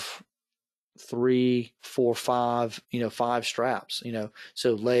have 3, 4, 5, 5 straps.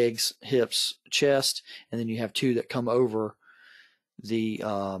 So legs, hips, chest, and then you have 2 that come over the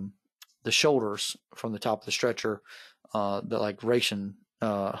shoulders from the top of the stretcher, that like ration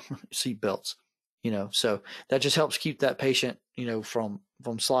seat belts. So that just helps keep that patient,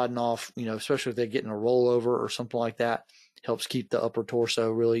 from sliding off, especially if they're getting a rollover or something like that. Helps keep the upper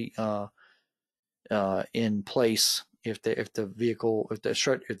torso really in place if the vehicle, if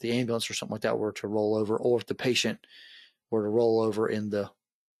the ambulance or something like that were to roll over, or if the patient were to roll over in the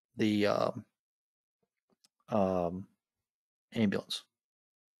ambulance.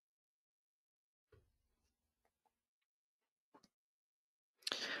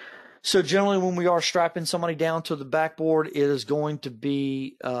 So generally, when we are strapping somebody down to the backboard, it is going to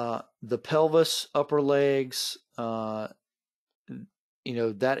be the pelvis, upper legs, that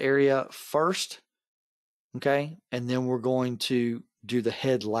area first, okay? And then we're going to do the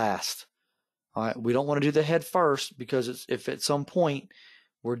head last. All right, we don't want to do the head first, because if at some point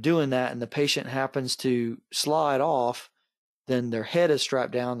we're doing that and the patient happens to slide off, then their head is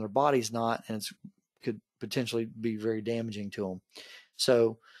strapped down, their body's not, and it could potentially be very damaging to them.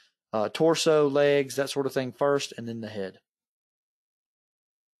 So torso, legs, that sort of thing first, and then the head.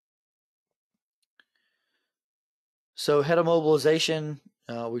 So head immobilization,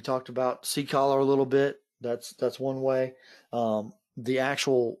 we talked about C-collar a little bit. That's one way. The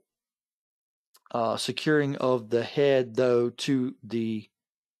actual securing of the head, though, to the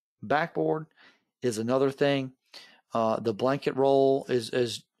backboard is another thing. The blanket roll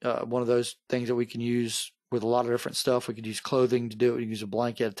is one of those things that we can use with a lot of different stuff. We could use clothing to do it. We can use a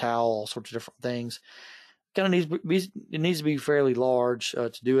blanket, a towel, all sorts of different things. It needs to be fairly large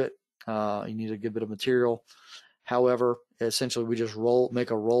to do it. You need a good bit of material. However, essentially we just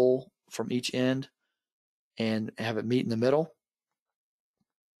make a roll from each end and have it meet in the middle.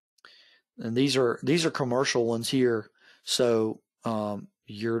 And these are commercial ones here. So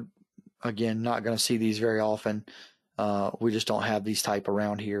you're, again, not going to see these very often. We just don't have these type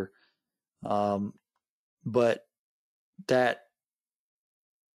around here. But that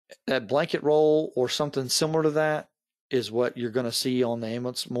blanket roll or something similar to that is what you're going to see on the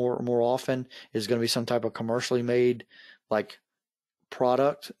ambulance more often. Is going to be some type of commercially made like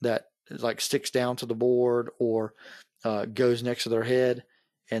product that like sticks down to the board or goes next to their head,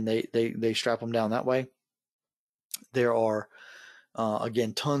 and they strap them down that way. There are,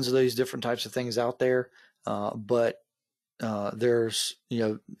 again, tons of these different types of things out there. But there's,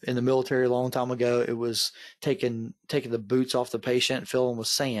 in the military a long time ago, it was taking the boots off the patient, fill them with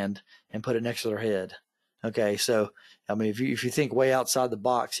sand, and put it next to their head. Okay, so I mean, if you think way outside the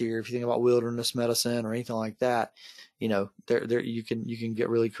box here, if you think about wilderness medicine or anything like that, there you can get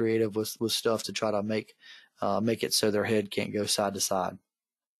really creative with stuff to try to make it so their head can't go side to side.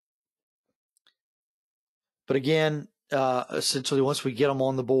 But again, essentially, once we get them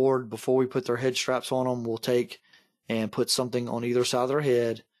on the board, before we put their head straps on them, we'll take and put something on either side of their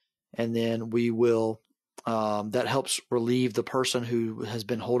head, and then we will. That helps relieve the person who has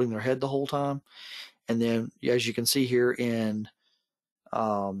been holding their head the whole time. And then, as you can see here in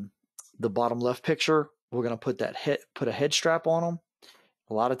the bottom left picture, we're going to put a head strap on them.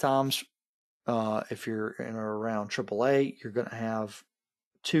 A lot of times, if you're in or around AAA, you're going to have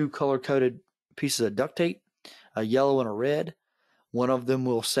 2 color-coded pieces of duct tape, a yellow and a red. One of them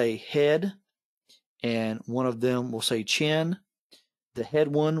will say head, and one of them will say chin. The head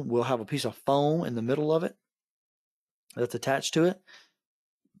one will have a piece of foam in the middle of it that's attached to it.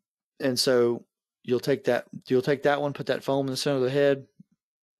 And so you'll take that one, put that foam in the center of the head,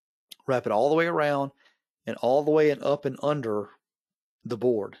 wrap it all the way around and all the way and up and under the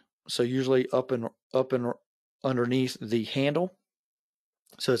board. So usually up and underneath the handle.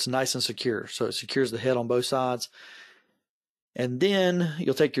 So it's nice and secure. So it secures the head on both sides. And then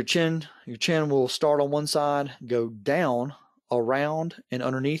you'll take your chin. Your chin will start on one side, go down, around, and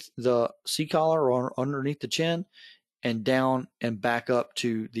underneath the C-collar or underneath the chin, and down and back up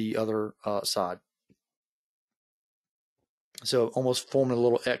to the other side. So almost forming a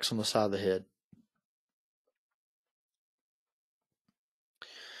little X on the side of the head.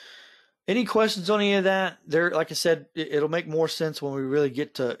 Any questions on any of that? There, like I said, it'll make more sense when we really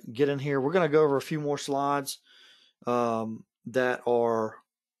get in here. We're going to go over a few more slides that are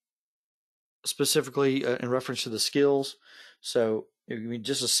specifically in reference to the skills. So in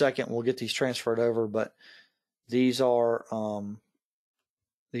just a second, we'll get these transferred over. But these are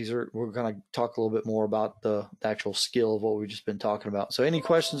we're going to talk a little bit more about the actual skill of what we've just been talking about. So any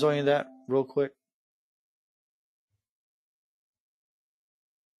questions on any of that real quick?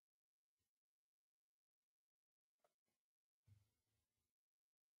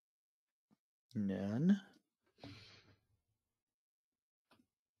 None.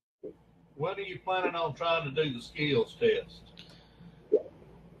 When are you planning on trying to do the skills test?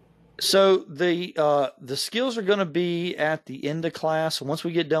 So the skills are going to be at the end of class. Once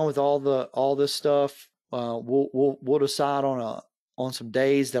we get done with all this stuff, we'll decide on some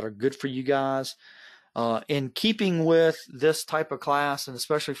days that are good for you guys. In keeping with this type of class, and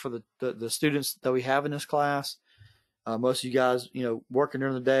especially for the students that we have in this class, most of you guys, working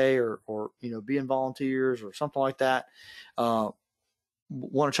during the day or being volunteers or something like that,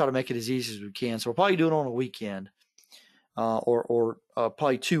 want to try to make it as easy as we can. So we'll probably do it on a weekend. Or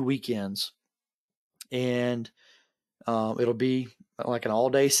probably 2 weekends, and it'll be like an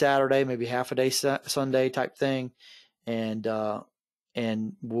all-day Saturday, maybe half a day Sunday type thing, and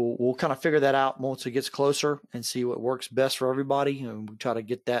we'll kind of figure that out once it gets closer and see what works best for everybody, and we try to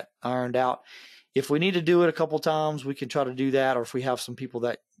get that ironed out. If we need to do it a couple times, we can try to do that, or if we have some people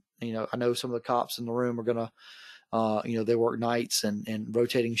that I know some of the cops in the room are gonna they work nights and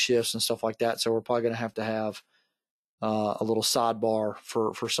rotating shifts and stuff like that, so we're probably gonna have a little sidebar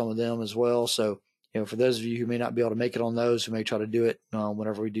for some of them as well. So, for those of you who may not be able to make it on those, who may try to do it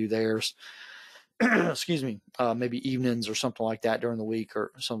whenever we do theirs, excuse me, maybe evenings or something like that during the week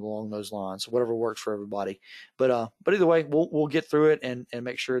or something along those lines. Whatever works for everybody. But either way, we'll get through it and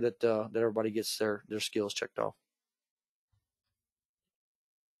make sure that everybody gets their skills checked off.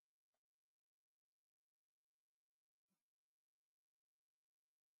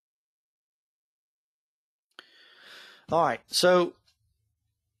 All right, so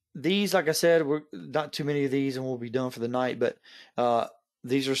these, like I said, we're not too many of these, and we'll be done for the night. But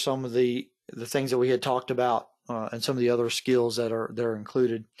these are some of the things that we had talked about, and some of the other skills that are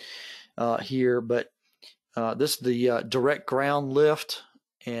included here. But this is the direct ground lift,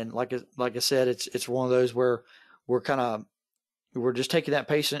 and like I said, it's one of those where we're just taking that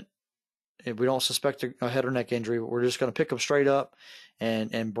patient. If we don't suspect a head or neck injury, we're just going to pick them straight up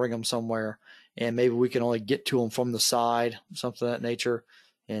and bring them somewhere. And maybe we can only get to them from the side, something of that nature.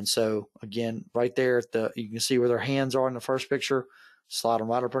 And so, again, right there you can see where their hands are in the first picture. Slide them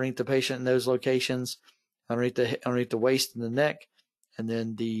right up underneath the patient in those locations, underneath the waist and the neck, and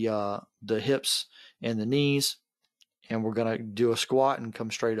then the hips and the knees. And we're going to do a squat and come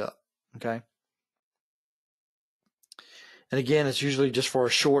straight up. Okay. And again, it's usually just for a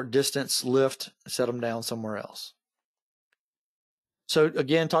short distance lift. Set them down somewhere else. So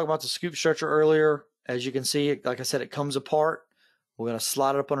again, talking about the scoop stretcher earlier, as you can see, like I said, it comes apart. We're going to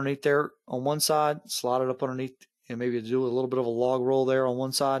slide it up underneath there on one side, slide it up underneath, and maybe do a little bit of a log roll there on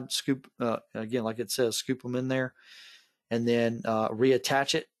one side. Scoop, again, like it says, scoop them in there, and then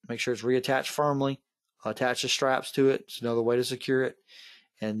reattach it. Make sure it's reattached firmly. Attach the straps to it. It's another way to secure it.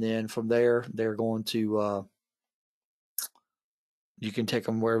 And then from there, they're going to, you can take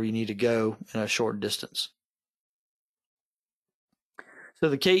them wherever you need to go in a short distance. So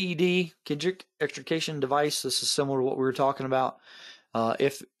the KED, Kendrick extrication device, this is similar to what we were talking about.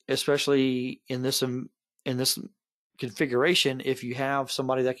 If especially in this configuration, if you have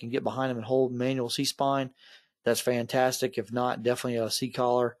somebody that can get behind them and hold manual C-spine, that's fantastic. If not, definitely a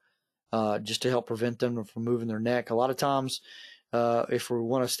C-collar, just to help prevent them from moving their neck. A lot of times, if we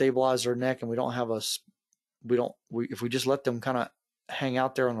want to stabilize their neck and we don't have if we just let them kind of hang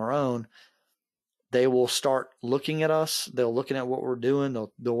out there on their own, they will start looking at us. They'll looking at what we're doing.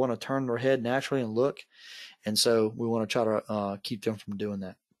 They'll want to turn their head naturally and look. And so we want to try to keep them from doing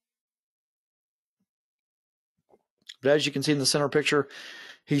that. But as you can see in the center picture,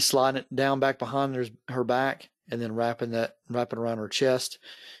 he's sliding it down back behind her back and then wrapping around her chest.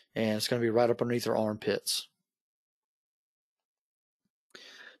 And it's going to be right up underneath her armpits.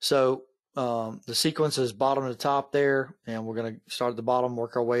 So the sequence is bottom to top there. And we're going to start at the bottom,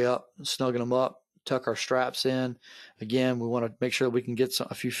 work our way up, snugging them up. Tuck our straps in. Again, we want to make sure that we can get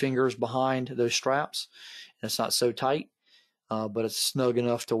a few fingers behind those straps. And it's not so tight, but it's snug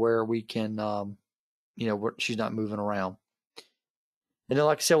enough to where we can, she's not moving around. And then,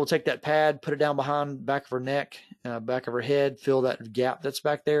 like I said, we'll take that pad, put it down behind back of her neck, back of her head, fill that gap that's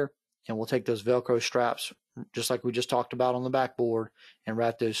back there, and we'll take those Velcro straps, just like we just talked about on the backboard, and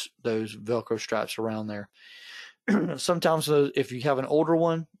wrap those Velcro straps around there. Sometimes if you have an older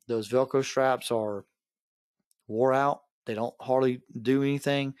one, those Velcro straps are wore out. They don't hardly do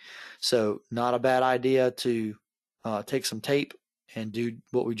anything. So not a bad idea to take some tape and do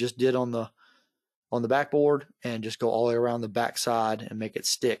what we just did on the backboard and just go all the way around the back side and make it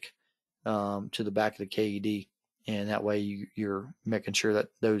stick to the back of the KED. And that way you're making sure that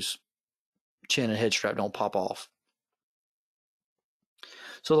those chin and head strap don't pop off.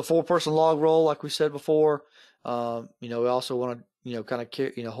 So the 4-person log roll, like we said before, we also want to, kind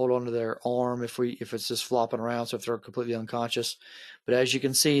of, hold on to their arm if it's just flopping around. So if they're completely unconscious, but as you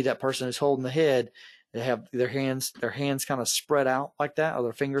can see, that person who's holding the head, they have their hands kind of spread out like that, or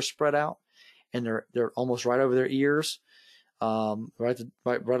their fingers spread out, and they're almost right over their ears, right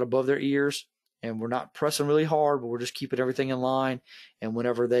above their ears. And we're not pressing really hard, but we're just keeping everything in line. And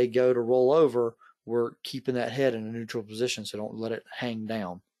whenever they go to roll over, we're keeping that head in a neutral position, so don't let it hang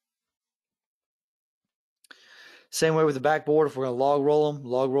down. Same way with the backboard. If we're going to log roll them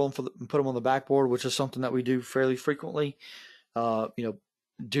and put them on the backboard, which is something that we do fairly frequently. Do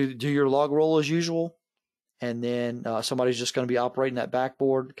your log roll as usual, and then somebody's just going to be operating that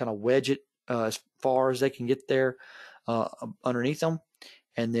backboard, kind of wedge it as far as they can get there underneath them,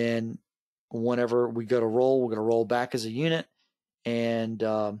 and then whenever we go to roll, we're going to roll back as a unit, and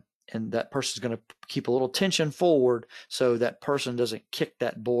that person's going to keep a little tension forward so that person doesn't kick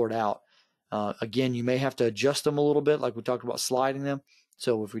that board out. Again, you may have to adjust them a little bit, like we talked about sliding them.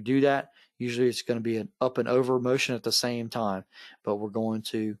 So if we do that, usually it's going to be an up and over motion at the same time. But we're going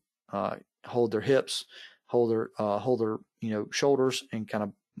to hold their hips, hold their shoulders, and kind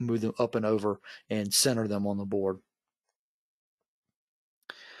of move them up and over and center them on the board.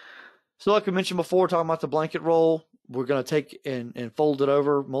 So like we mentioned before, talking about the blanket roll, we're going to take and fold it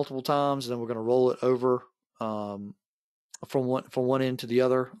over multiple times, and then we're going to roll it over from one end to the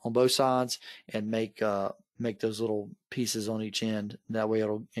other on both sides, and make those little pieces on each end. That way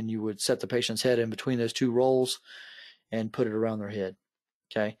you would set the patient's head in between those two rolls and put it around their head.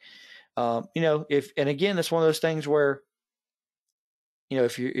 Okay. And again, that's one of those things where,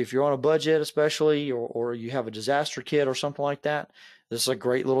 if you're on a budget, especially, or you have a disaster kit or something like that, this is a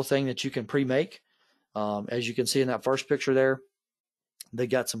great little thing that you can pre-make. As you can see in that first picture there, they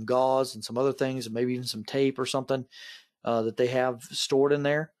got some gauze and some other things, and maybe even some tape or something that they have stored in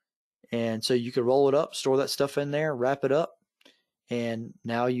there. And so you could roll it up, store that stuff in there, wrap it up, and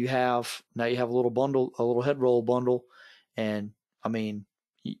now you have a little bundle, a little head roll bundle. And I mean,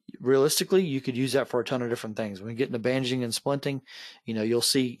 realistically, you could use that for a ton of different things. When we get into bandaging and splinting, you'll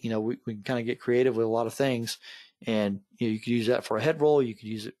see, we can kind of get creative with a lot of things. And you could use that for a head roll. You could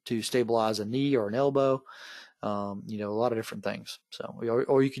use it to stabilize a knee or an elbow. A lot of different things. So,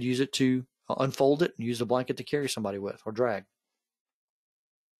 or you could use it to unfold it and use the blanket to carry somebody with, or drag.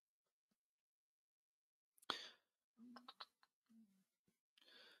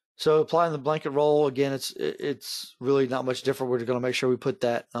 So applying the blanket roll again, it's really not much different. We're going to make sure we put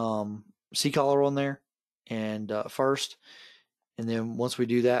that C-collar on there and first, and then once we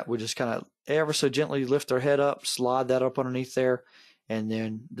do that, we just kind of ever so gently lift our head up, slide that up underneath there, and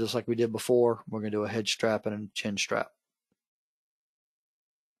then just like we did before, we're going to do a head strap and a chin strap.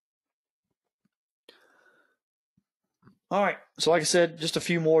 All right. So like I said, just a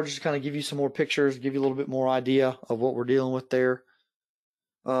few more, just to kind of give you some more pictures, give you a little bit more idea of what we're dealing with there.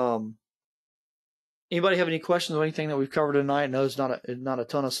 Anybody have any questions on anything that we've covered tonight? I know it's not a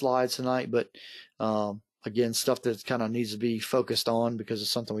ton of slides tonight, but again, stuff that kind of needs to be focused on because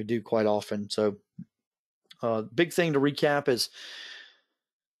it's something we do quite often. So big thing to recap is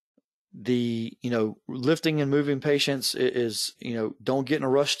the, lifting and moving patients is, don't get in a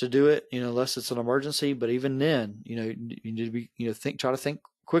rush to do it, unless it's an emergency. But even then, you need to be, try to think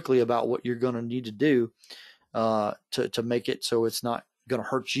quickly about what you're going to need to do to make it so it's not going to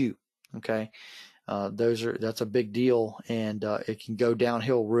hurt you. Okay. That's a big deal, and it can go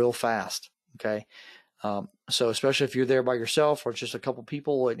downhill real fast. Okay. So especially if you're there by yourself or it's just a couple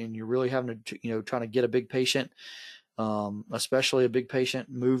people and you're really having to, trying to get a big patient, especially a big patient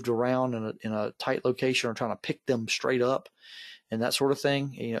moved around in a tight location or trying to pick them straight up and that sort of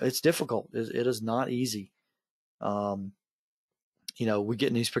thing, it's difficult. It is not easy. We get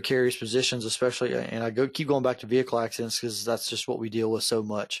in these precarious positions, especially, and I keep going back to vehicle accidents because that's just what we deal with so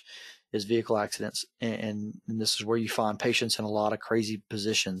much is vehicle accidents. And this is where you find patients in a lot of crazy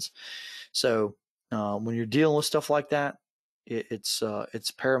positions. So when you're dealing with stuff like that, it's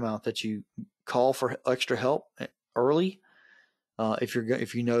paramount that you call for extra help early.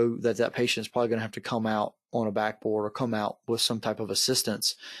 If you know that patient is probably going to have to come out on a backboard or come out with some type of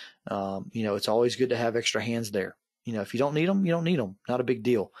assistance, it's always good to have extra hands there. If you don't need them, you don't need them. Not a big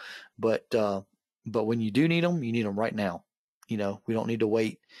deal. But when you do need them, you need them right now. We don't need to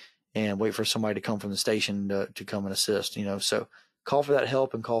wait for somebody to come from the station to come and assist. So call for that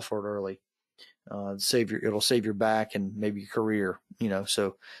help and call for it early. It'll save your back and maybe your career.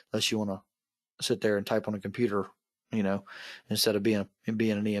 So unless you want to sit there and type on a computer, instead of being an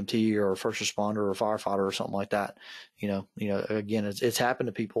EMT or a first responder or a firefighter or something like that. Again, it's happened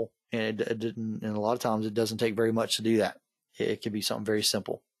to people, and it didn't. And a lot of times, it doesn't take very much to do that. It could be something very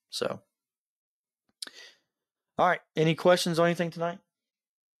simple. So, all right. Any questions on anything tonight?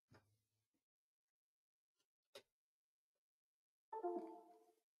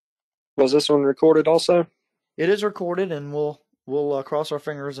 Was this one recorded also? It is recorded, and we'll cross our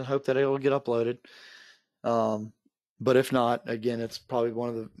fingers and hope that it'll get uploaded. But if not, again, it's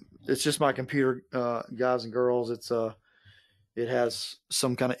probably it's just my computer, guys and girls. It has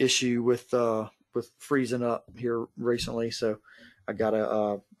some kind of issue with freezing up here recently. So I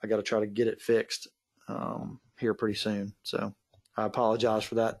gotta try to get it fixed, here pretty soon. So I apologize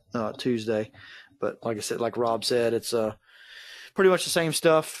for that, Tuesday, but like I said, like Rob said, it's, pretty much the same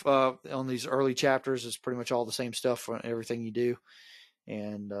stuff, on these early chapters. It's pretty much all the same stuff for everything you do.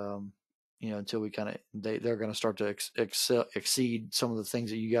 And, until we they're going to start to exceed some of the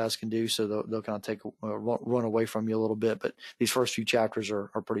things that you guys can do. So they'll kind of run away from you a little bit, but these first few chapters are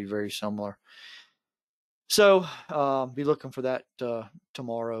pretty very similar. So, be looking for that,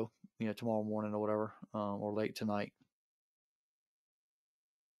 tomorrow morning or whatever, or late tonight.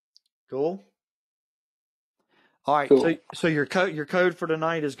 Cool. All right. Cool. So your code for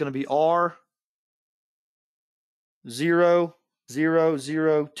tonight is going to be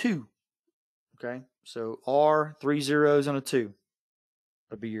R0002. Okay, so R, 3 zeros and a 2.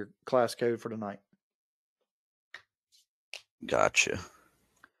 That'll be your class code for tonight. Gotcha.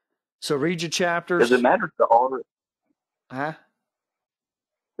 So read your chapters. Does it matter if the R? Huh?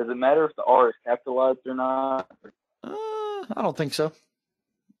 Does it matter if the R is capitalized or not? I don't think so.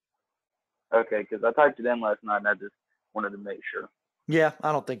 Okay, because I typed it in last night and I just wanted to make sure. Yeah,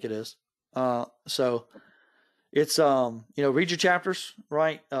 I don't think it is. So it's, read your chapters,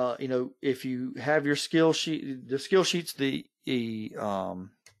 right? If you have your skill sheet, the skill sheets, the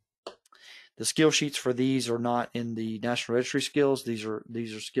skill sheets for these are not in the National Registry skills. These are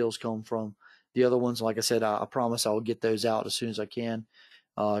skills come from the other ones. Like I said, I promise I will get those out as soon as I can,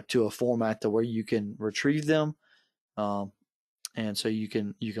 to a format to where you can retrieve them. And so you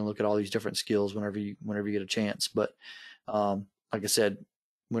can look at all these different skills whenever you get a chance. But, like I said,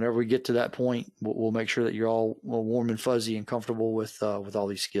 whenever we get to that point, we'll make sure that you're all warm and fuzzy and comfortable with all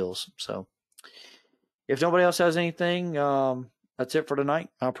these skills. So if nobody else has anything, that's it for tonight.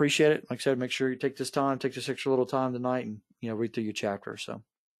 I appreciate it. Like I said, make sure you take this extra little time tonight and, read through your chapter. So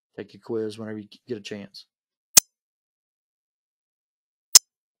take your quiz whenever you get a chance.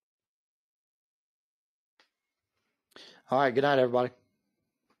 All right. Good night, everybody.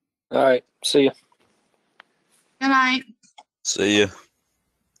 All right. See ya. Good night. See ya.